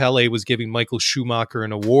 I think Pele was giving Michael Schumacher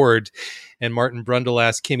an award and Martin Brundle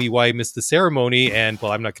asked Kimi why he missed the ceremony. And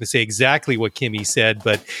well, I'm not going to say exactly what Kimi said,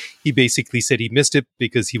 but he basically said he missed it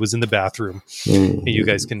because he was in the bathroom. And you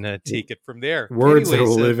guys can take it from there. Words that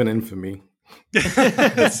will live in infamy.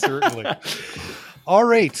 Certainly. All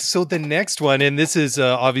right, so the next one, and this is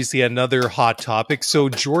obviously another hot topic. So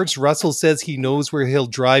George Russell says he knows where he'll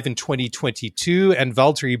drive in 2022, and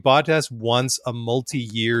Valtteri Bottas wants a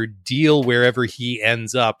multi-year deal wherever he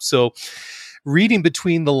ends up. So reading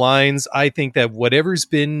between the lines, I think that whatever's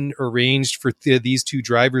been arranged for these two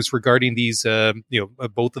drivers regarding these,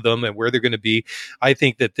 both of them and where they're going to be, I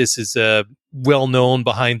think that this is well known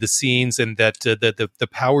behind the scenes, and that the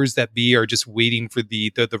powers that be are just waiting for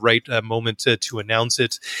the right moment to announce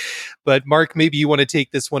it. But Mark, maybe you want to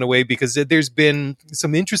take this one away because there's been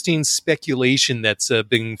some interesting speculation that's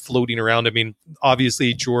been floating around. I mean,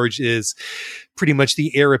 obviously George is pretty much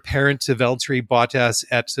the heir apparent to Valtteri Bottas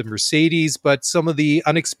at Mercedes, but some of the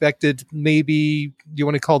unexpected, maybe you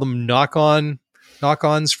want to call them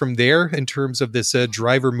knock-ons from there in terms of this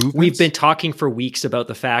driver movement. We've been talking for weeks about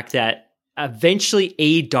the fact that eventually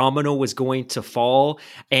a domino was going to fall,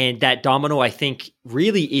 and that domino, I think,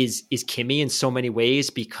 really is Kimi in so many ways,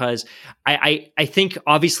 because I think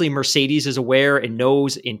obviously Mercedes is aware and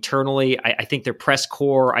knows internally. I think their press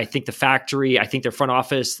corps, I think the factory, I think their front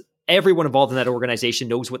office, everyone involved in that organization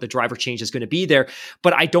knows what the driver change is going to be there.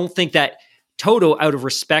 But I don't think that Toto, out of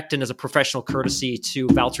respect and as a professional courtesy to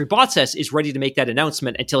Valtteri Bottas, is ready to make that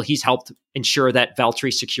announcement until he's helped ensure that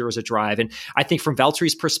Valtteri secures a drive. And I think from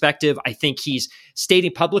Valtteri's perspective, I think he's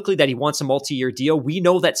stating publicly that he wants a multi-year deal. We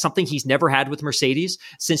know that's something he's never had with Mercedes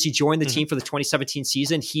since he joined the team for the 2017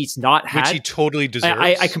 season. He's not had. Which he totally deserves.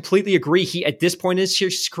 I completely agree. He, at this point in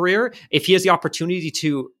his career, if he has the opportunity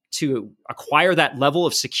to acquire that level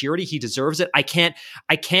of security, he deserves it. I can't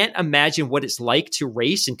imagine what it's like to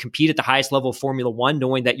race and compete at the highest level of Formula One,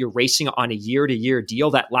 knowing that you're racing on a year-to-year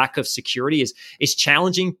deal. That lack of security is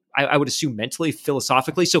challenging, I would assume, mentally,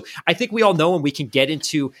 philosophically. So I think we all know, and we can get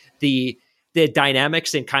into the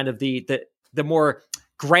dynamics and kind of the more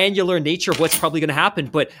granular nature of what's probably going to happen.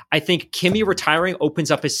 But I think Kimi retiring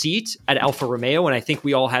opens up a seat at Alfa Romeo. And I think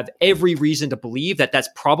we all have every reason to believe that that's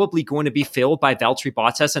probably going to be filled by Valtteri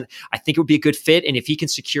Bottas. And I think it would be a good fit. And if he can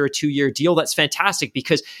secure a 2-year deal, that's fantastic,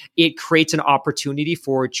 because it creates an opportunity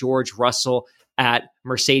for George Russell at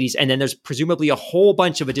Mercedes. And then there's presumably a whole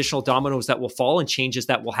bunch of additional dominoes that will fall and changes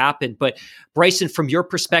that will happen. But Bryson, from your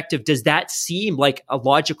perspective, does that seem like a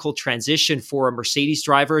logical transition for a Mercedes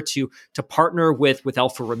driver to partner with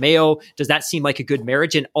Alfa Romeo? Does that seem like a good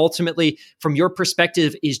marriage? And ultimately, from your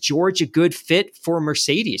perspective, is George a good fit for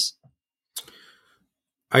Mercedes?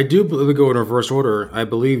 I do believe we go in reverse order. I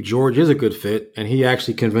believe George is a good fit, and he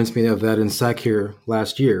actually convinced me of that in Sakir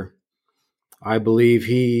last year. I believe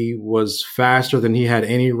he was faster than he had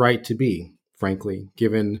any right to be, frankly,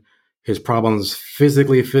 given his problems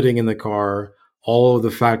physically fitting in the car, all of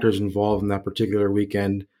the factors involved in that particular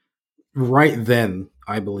weekend. Right then,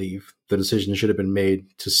 I believe the decision should have been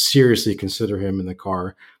made to seriously consider him in the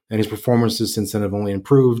car, and his performances since then have only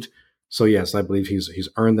improved. So yes, I believe he's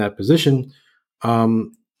earned that position.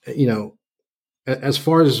 As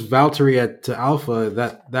far as Valtteri at Alpha,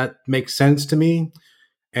 that makes sense to me.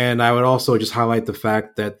 And I would also just highlight the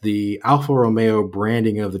fact that the Alfa Romeo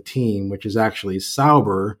branding of the team, which is actually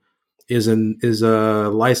Sauber, is a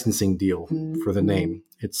licensing deal for the name.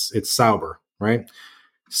 It's Sauber, right?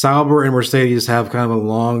 Sauber and Mercedes have kind of a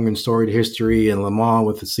long and storied history in Le Mans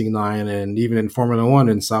with the C9 and even in Formula One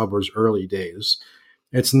in Sauber's early days.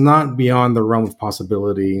 It's not beyond the realm of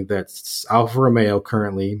possibility that Alfa Romeo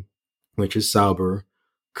currently, which is Sauber,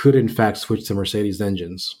 could in fact switch to Mercedes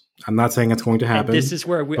engines. I'm not saying it's going to happen. And this is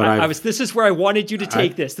where this is where I wanted you to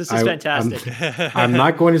take this. This is fantastic. I'm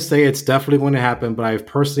not going to say it's definitely going to happen, but I've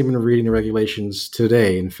personally been reading the regulations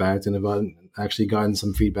today, in fact, and have actually gotten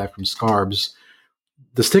some feedback from Scarbs.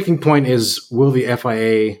 The sticking point is, will the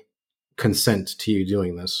FIA consent to you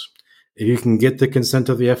doing this? If you can get the consent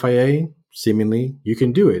of the FIA, seemingly you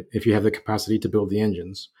can do it if you have the capacity to build the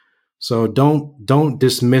engines. So don't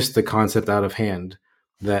dismiss the concept out of hand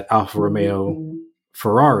that Alfa Romeo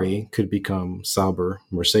Ferrari could become Sauber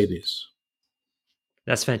Mercedes.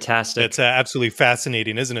 That's fantastic. That's absolutely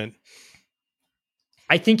fascinating, isn't it?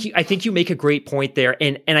 I think you make a great point there.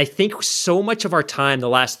 And I think so much of our time the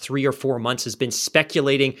last 3 or 4 months has been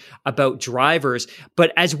speculating about drivers.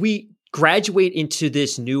 But as we graduate into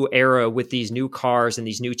this new era with these new cars and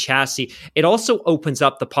these new chassis, it also opens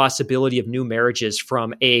up the possibility of new marriages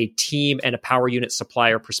from a team and a power unit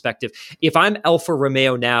supplier perspective. If I'm Alfa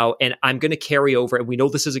Romeo now and I'm going to carry over, and we know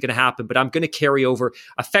this isn't going to happen, but I'm going to carry over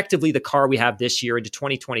effectively the car we have this year into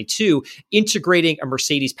 2022, integrating a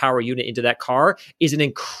Mercedes power unit into that car is an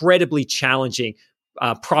incredibly challenging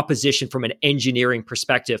proposition from an engineering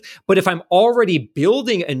perspective. But if I'm already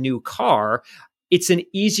building a new car, it's an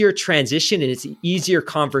easier transition and it's an easier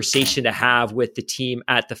conversation to have with the team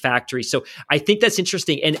at the factory. So I think that's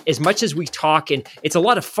interesting. And as much as we talk, and it's a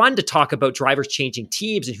lot of fun to talk about drivers changing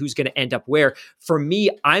teams and who's going to end up where, for me,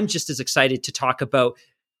 I'm just as excited to talk about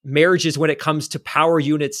marriages when it comes to power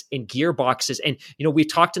units and gearboxes. And,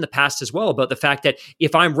 we've talked in the past as well about the fact that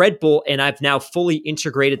if I'm Red Bull and I've now fully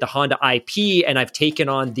integrated the Honda IP and I've taken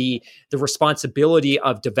on the responsibility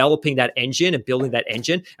of developing that engine and building that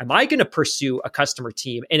engine, am I going to pursue a customer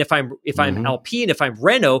team? And if I'm Alpine, if I'm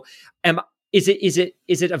Renault, is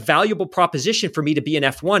it a valuable proposition for me to be an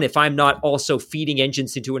F1 if I'm not also feeding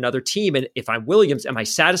engines into another team? And if I'm Williams, am I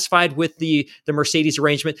satisfied with the Mercedes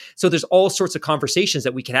arrangement? So there's all sorts of conversations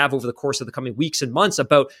that we can have over the course of the coming weeks and months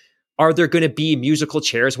about, are there going to be musical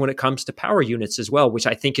chairs when it comes to power units as well, which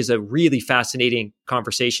I think is a really fascinating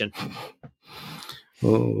conversation.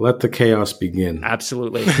 Well, let the chaos begin.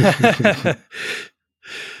 Absolutely.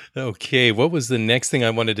 Okay, what was the next thing I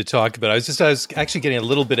wanted to talk about? I was actually getting a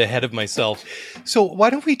little bit ahead of myself. So why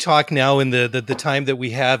don't we talk now in the time that we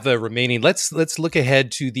have remaining? Let's look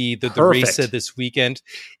ahead to the race this weekend.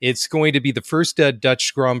 It's going to be the first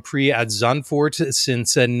Dutch Grand Prix at Zandvoort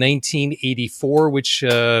since 1984, which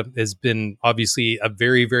has been obviously a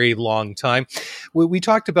very, very long time. We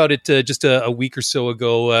talked about it just a week or so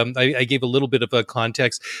ago. I gave a little bit of a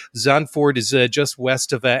context. Zandvoort is just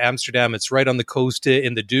west of Amsterdam. It's right on the coast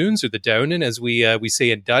in the dunes, or the Duinen, as we say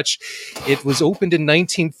in Dutch. It was opened in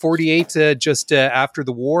 1948, just after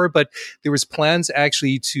the war, but there was plans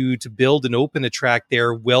actually to build and open a track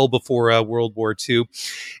there well before World War II.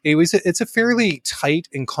 It's a fairly tight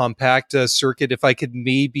and compact circuit. If I could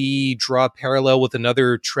maybe draw a parallel with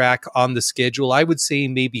another track on the schedule, I would say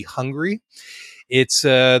maybe Hungary. It's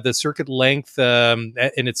the circuit length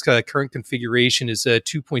in its current configuration is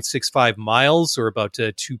 2.65 miles, or about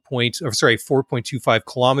 4.25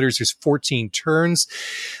 kilometers. There's 14 turns.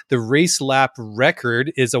 The race lap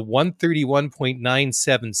record is a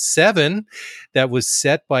 131.977 that was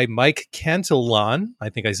set by Mike Cantillon. I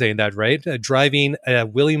think I'm saying that right. Driving a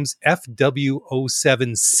Williams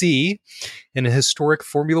FW07C in a historic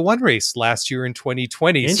Formula One race last year in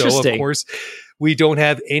 2020. So, of course, we don't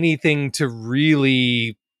have anything to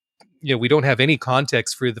really, we don't have any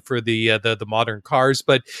context for the modern cars,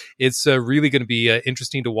 but it's really going to be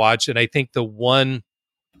interesting to watch. And I think the one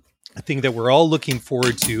thing that we're all looking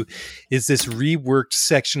forward to is this reworked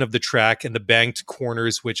section of the track and the banked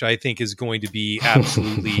corners, which I think is going to be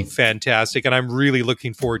absolutely fantastic. And I'm really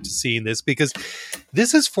looking forward to seeing this, because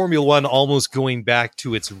this is Formula One almost going back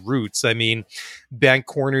to its roots. I mean, bank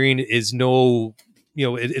cornering is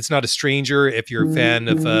it's not a stranger if you're a fan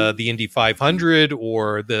of the Indy 500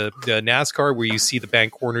 or the NASCAR, where you see the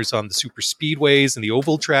bank corners on the super speedways and the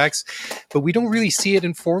oval tracks, but we don't really see it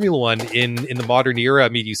in Formula One in the modern era. I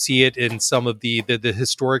mean, you see it in some of the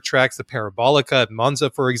historic tracks, the Parabolica at Monza,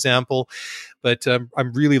 for example. But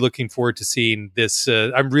I'm really looking forward to seeing this.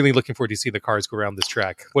 I'm really looking forward to see the cars go around this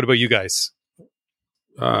track. What about you guys?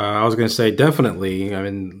 I was going to say definitely. I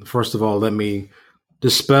mean, first of all, let me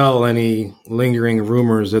dispel any lingering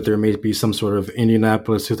rumors that there may be some sort of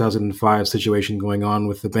Indianapolis 2005 situation going on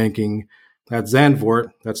with the banking at Zandvoort.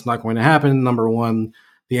 That's not going to happen. Number one,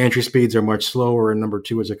 the entry speeds are much slower, and number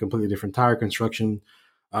two, is a completely different tire construction.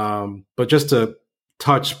 But just to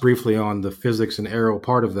touch briefly on the physics and aero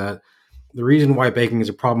part of that, the reason why banking is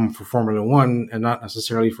a problem for Formula One and not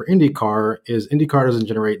necessarily for IndyCar is IndyCar doesn't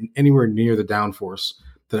generate anywhere near the downforce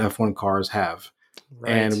that F1 cars have.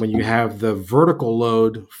 Right. And when you have the vertical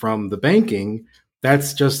load from the banking,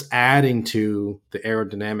 that's just adding to the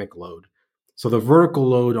aerodynamic load. So the vertical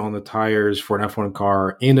load on the tires for an F1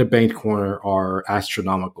 car in a banked corner are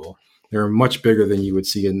astronomical. They're much bigger than you would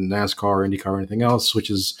see in NASCAR, IndyCar, or anything else, which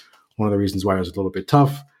is one of the reasons why it was a little bit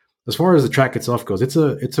tough. As far as the track itself goes, it's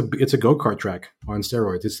a go-kart track on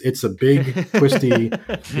steroids. It's a big, twisty,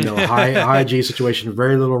 high G situation.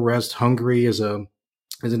 Very little rest. Hungary is an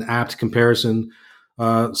apt comparison.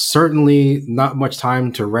 Certainly not much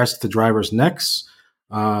time to rest the drivers' necks.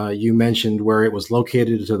 You mentioned where it was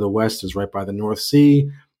located to the west is right by the North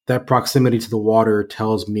Sea. That proximity to the water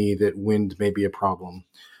tells me that wind may be a problem.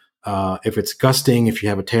 If it's gusting, if you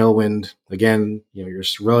have a tailwind, again, your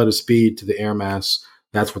relative speed to the air mass,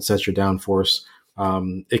 that's what sets your downforce.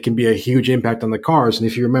 It can be a huge impact on the cars. And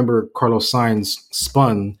if you remember, Carlos Sainz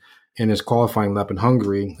spun in his qualifying lap in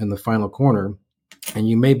Hungary in the final corner, and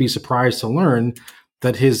you may be surprised to learn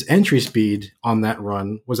that his entry speed on that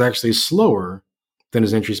run was actually slower than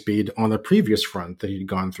his entry speed on the previous front that he'd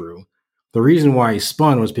gone through. The reason why he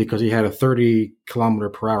spun was because he had a 30 kilometer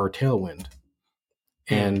per hour tailwind.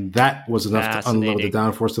 And that was enough to unload the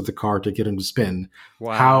downforce of the car to get him to spin.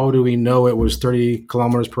 Wow. How do we know it was 30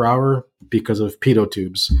 kilometers per hour? Because of pitot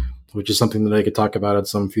tubes, which is something that I could talk about at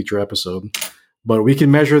some future episode. But we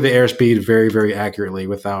can measure the airspeed very, very accurately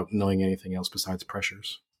without knowing anything else besides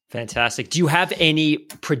pressures. Fantastic. Do you have any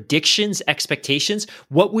predictions, expectations?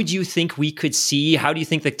 What would you think we could see? How do you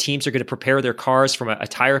think the teams are going to prepare their cars from a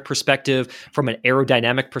tire perspective, from an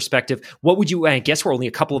aerodynamic perspective? What would you, I guess we're only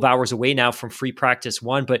a couple of hours away now from free practice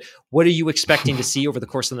one, but what are you expecting to see over the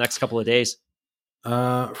course of the next couple of days?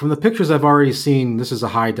 From the pictures I've already seen, this is a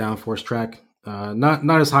high downforce track.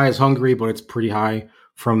 Not as high as Hungary, but it's pretty high.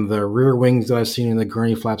 From the rear wings that I've seen in the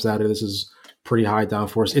gurney flaps out of this is pretty high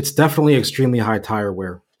downforce. It's definitely extremely high tire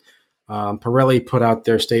wear. Pirelli put out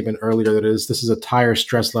their statement earlier that this is a tire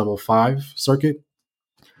stress level 5 circuit.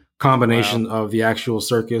 Combination of the actual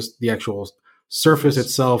surface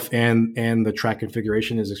itself and the track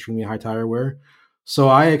configuration is extremely high tire wear. So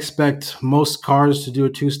I expect most cars to do a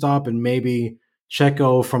 2-stop, and maybe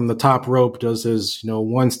Checo from the top rope does his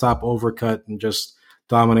 1-stop overcut and just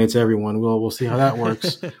dominates everyone. We'll see how that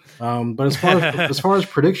works. But as far as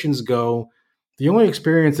predictions go, the only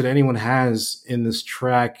experience that anyone has in this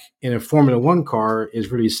track in a Formula One car is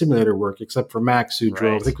really simulator work, except for Max, who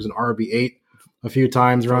drove, I think it was an RB8 a few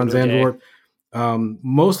times around Zandvoort.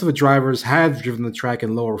 Most of the drivers have driven the track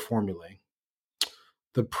in lower formulae.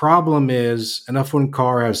 The problem is an F1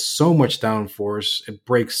 car has so much downforce, it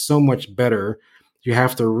brakes so much better. You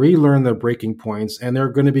have to relearn the braking points, and there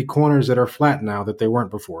are going to be corners that are flat now that they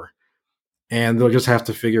weren't before. And they'll just have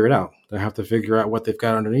to figure it out. They'll have to figure out what they've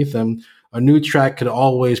got underneath them. A new track could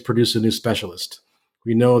always produce a new specialist.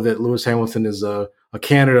 We know that Lewis Hamilton is a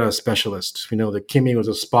Canada specialist. We know that Kimi was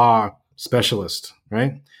a Spa specialist,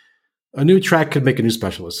 right? A new track could make a new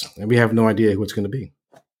specialist, and we have no idea who it's going to be.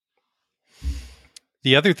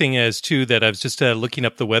 The other thing is, too, that I was just looking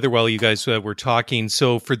up the weather while you guys were talking.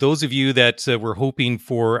 So for those of you that were hoping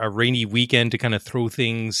for a rainy weekend to kind of throw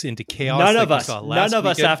things into chaos. None of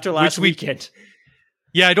us after last weekend.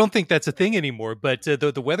 Yeah, I don't think that's a thing anymore, but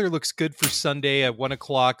the weather looks good for Sunday at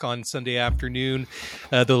 1:00 on Sunday afternoon.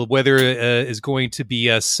 The weather is going to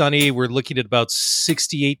be sunny. We're looking at about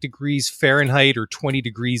 68 degrees Fahrenheit or 20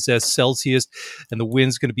 degrees Celsius, and the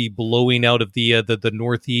wind's going to be blowing out of the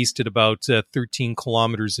northeast at about 13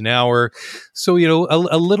 kilometers an hour. So,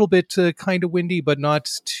 a little bit kind of windy, but not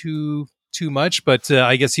too much, but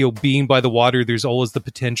I guess, being by the water, there's always the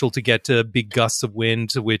potential to get big gusts of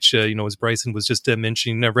wind, which, as Bryson was just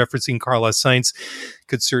mentioning, referencing Carlos Sainz,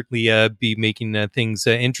 could certainly be making things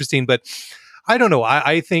interesting. But I don't know.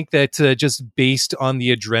 I think that just based on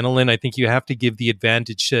the adrenaline, I think you have to give the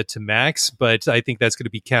advantage to Max, but I think that's going to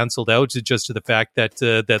be canceled out just to the fact that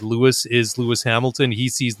that Lewis is Lewis Hamilton. He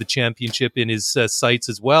sees the championship in his sights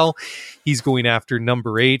as well. He's going after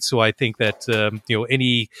number 8, so I think that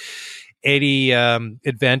any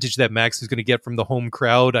advantage that Max is going to get from the home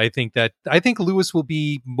crowd, I think Lewis will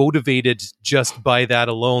be motivated just by that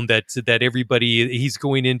alone, that everybody, he's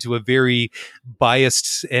going into a very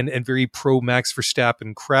biased and very pro Max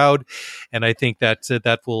Verstappen crowd, and I think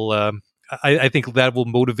that will I think that will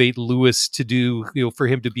motivate Lewis to do, for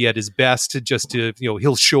him to be at his best, just to,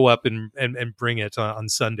 he'll show up and bring it on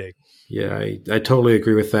Sunday. Yeah, I totally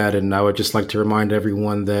agree with that, and I would just like to remind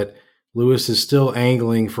everyone that Lewis is still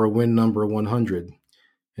angling for win number 100.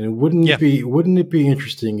 And wouldn't it be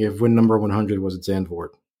interesting if win number 100 was at Zandvoort?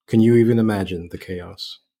 Can you even imagine the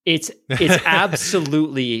chaos? It's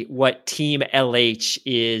absolutely what Team LH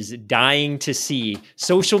is dying to see.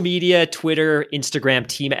 Social media, Twitter, Instagram,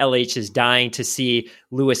 Team LH is dying to see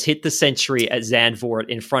Lewis hit the century at Zandvoort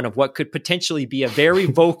in front of what could potentially be a very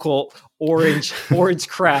vocal orange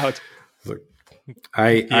crowd. Look,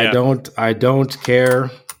 I don't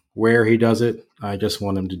care where he does it. I just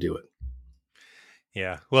want him to do it.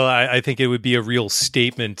 Yeah, well, I think it would be a real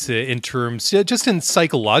statement in terms, just in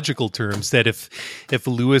psychological terms, that if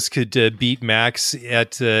Lewis could beat Max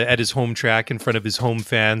at his home track in front of his home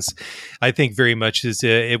fans, I think very much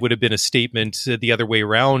it would have been a statement the other way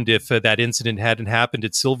around if that incident hadn't happened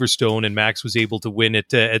at Silverstone and Max was able to win at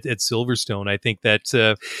Silverstone. I think that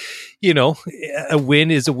a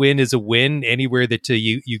win is a win anywhere that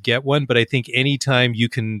you get one, but I think anytime you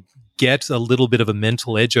can get a little bit of a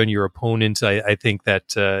mental edge on your opponent, I think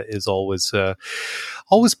that is always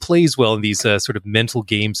plays well in these sort of mental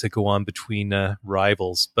games that go on between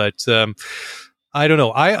rivals. But I don't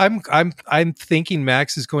know. I'm thinking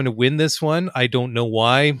Max is going to win this one. I don't know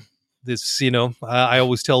why. This, I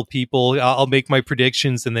always tell people I'll make my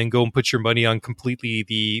predictions and then go and put your money on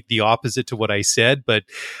completely the opposite to what I said. But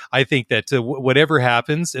I think that whatever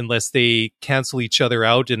happens, unless they cancel each other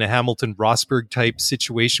out in a Hamilton-Rosberg type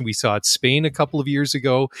situation we saw at Spain a couple of years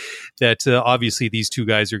ago, that obviously these two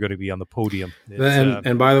guys are going to be on the podium.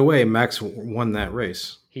 And by the way, Max won that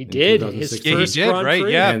race. He did. His first Grand Prix.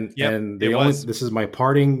 Right? Yeah. And this is my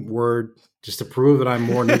parting word, just to prove that I'm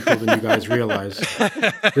more neutral than you guys realize.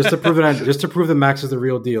 Just to prove that Max is the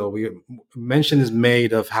real deal. Mention is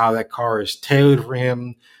made of how that car is tailored for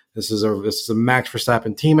him. This is a Max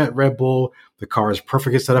Verstappen team at Red Bull. The car is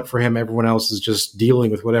perfectly set up for him. Everyone else is just dealing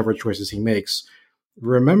with whatever choices he makes.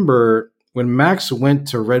 Remember, when Max went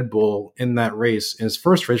to Red Bull in that race, in his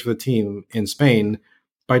first race for the team in Spain,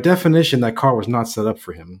 by definition, that car was not set up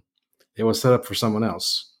for him. It was set up for someone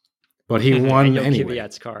else. But he won anyway.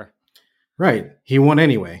 Kvyat's car. Right. He won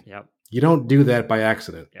anyway. Yep. You don't do that by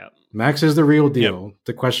accident. Yep. Max is the real deal. Yep.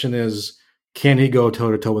 The question is, can he go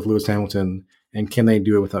toe-to-toe with Lewis Hamilton, and can they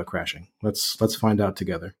do it without crashing? Let's find out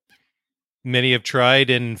together. Many have tried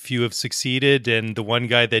and few have succeeded, and the one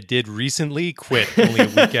guy that did recently quit only a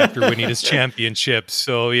week after winning his championship.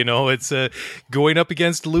 So, it's going up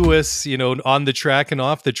against Lewis, on the track and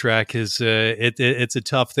off the track is it's a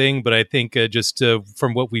tough thing. But I think just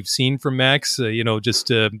from what we've seen from Max,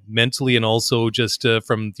 just mentally and also just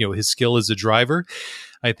from his skill as a driver,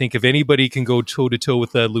 I think if anybody can go toe-to-toe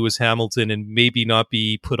with Lewis Hamilton and maybe not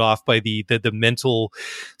be put off by the mental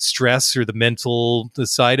stress or the mental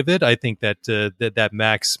side of it, I think that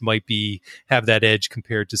Max might have that edge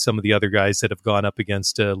compared to some of the other guys that have gone up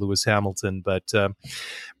against Lewis Hamilton. But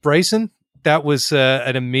Bryson, that was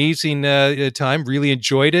an amazing time. Really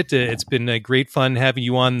enjoyed it. It's been great fun having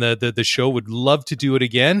you on the show. Would love to do it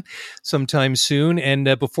again sometime soon.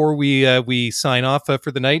 And before we sign off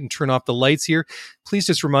for the night and turn off the lights here, please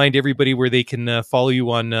just remind everybody where they can follow you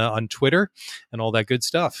on Twitter and all that good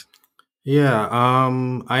stuff. Yeah,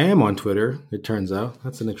 I am on Twitter. It turns out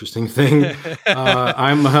that's an interesting thing.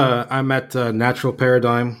 I'm at Natural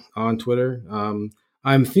Paradigm on Twitter.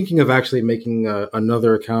 I'm thinking of actually making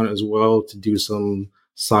another account as well to do some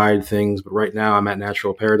side things, but right now I'm at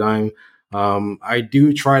Natural Paradigm. I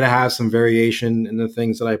do try to have some variation in the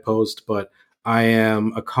things that I post, but I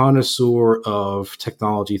am a connoisseur of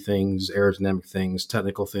technology things, aerodynamic things,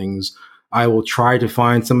 technical things. I will try to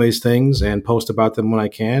find some of these things and post about them when I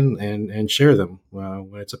can and share them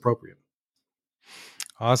when it's appropriate.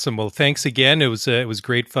 Awesome. Well, thanks again. It was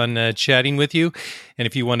great fun chatting with you. And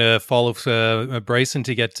if you want to follow Bryson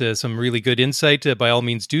to get some really good insight, by all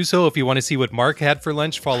means do so. If you want to see what Mark had for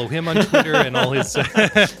lunch, follow him on Twitter and all his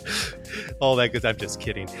all that good. I'm just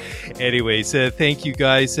kidding. Anyways, thank you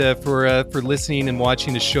guys for listening and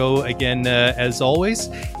watching the show. Again, as always,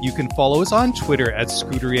 you can follow us on Twitter at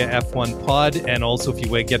Scuderia F1 Pod. And also, if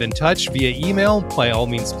you want to get in touch via email, by all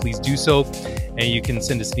means, please do so. And you can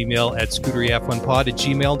send us an email at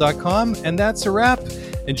scuderiaf1pod@gmail.com. And that's a wrap.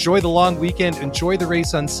 Enjoy the long weekend. Enjoy the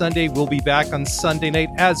race on Sunday. We'll be back on Sunday night,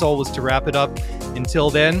 as always, to wrap it up. Until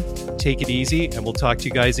then, take it easy, and we'll talk to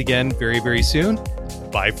you guys again very, very soon.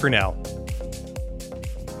 Bye for now.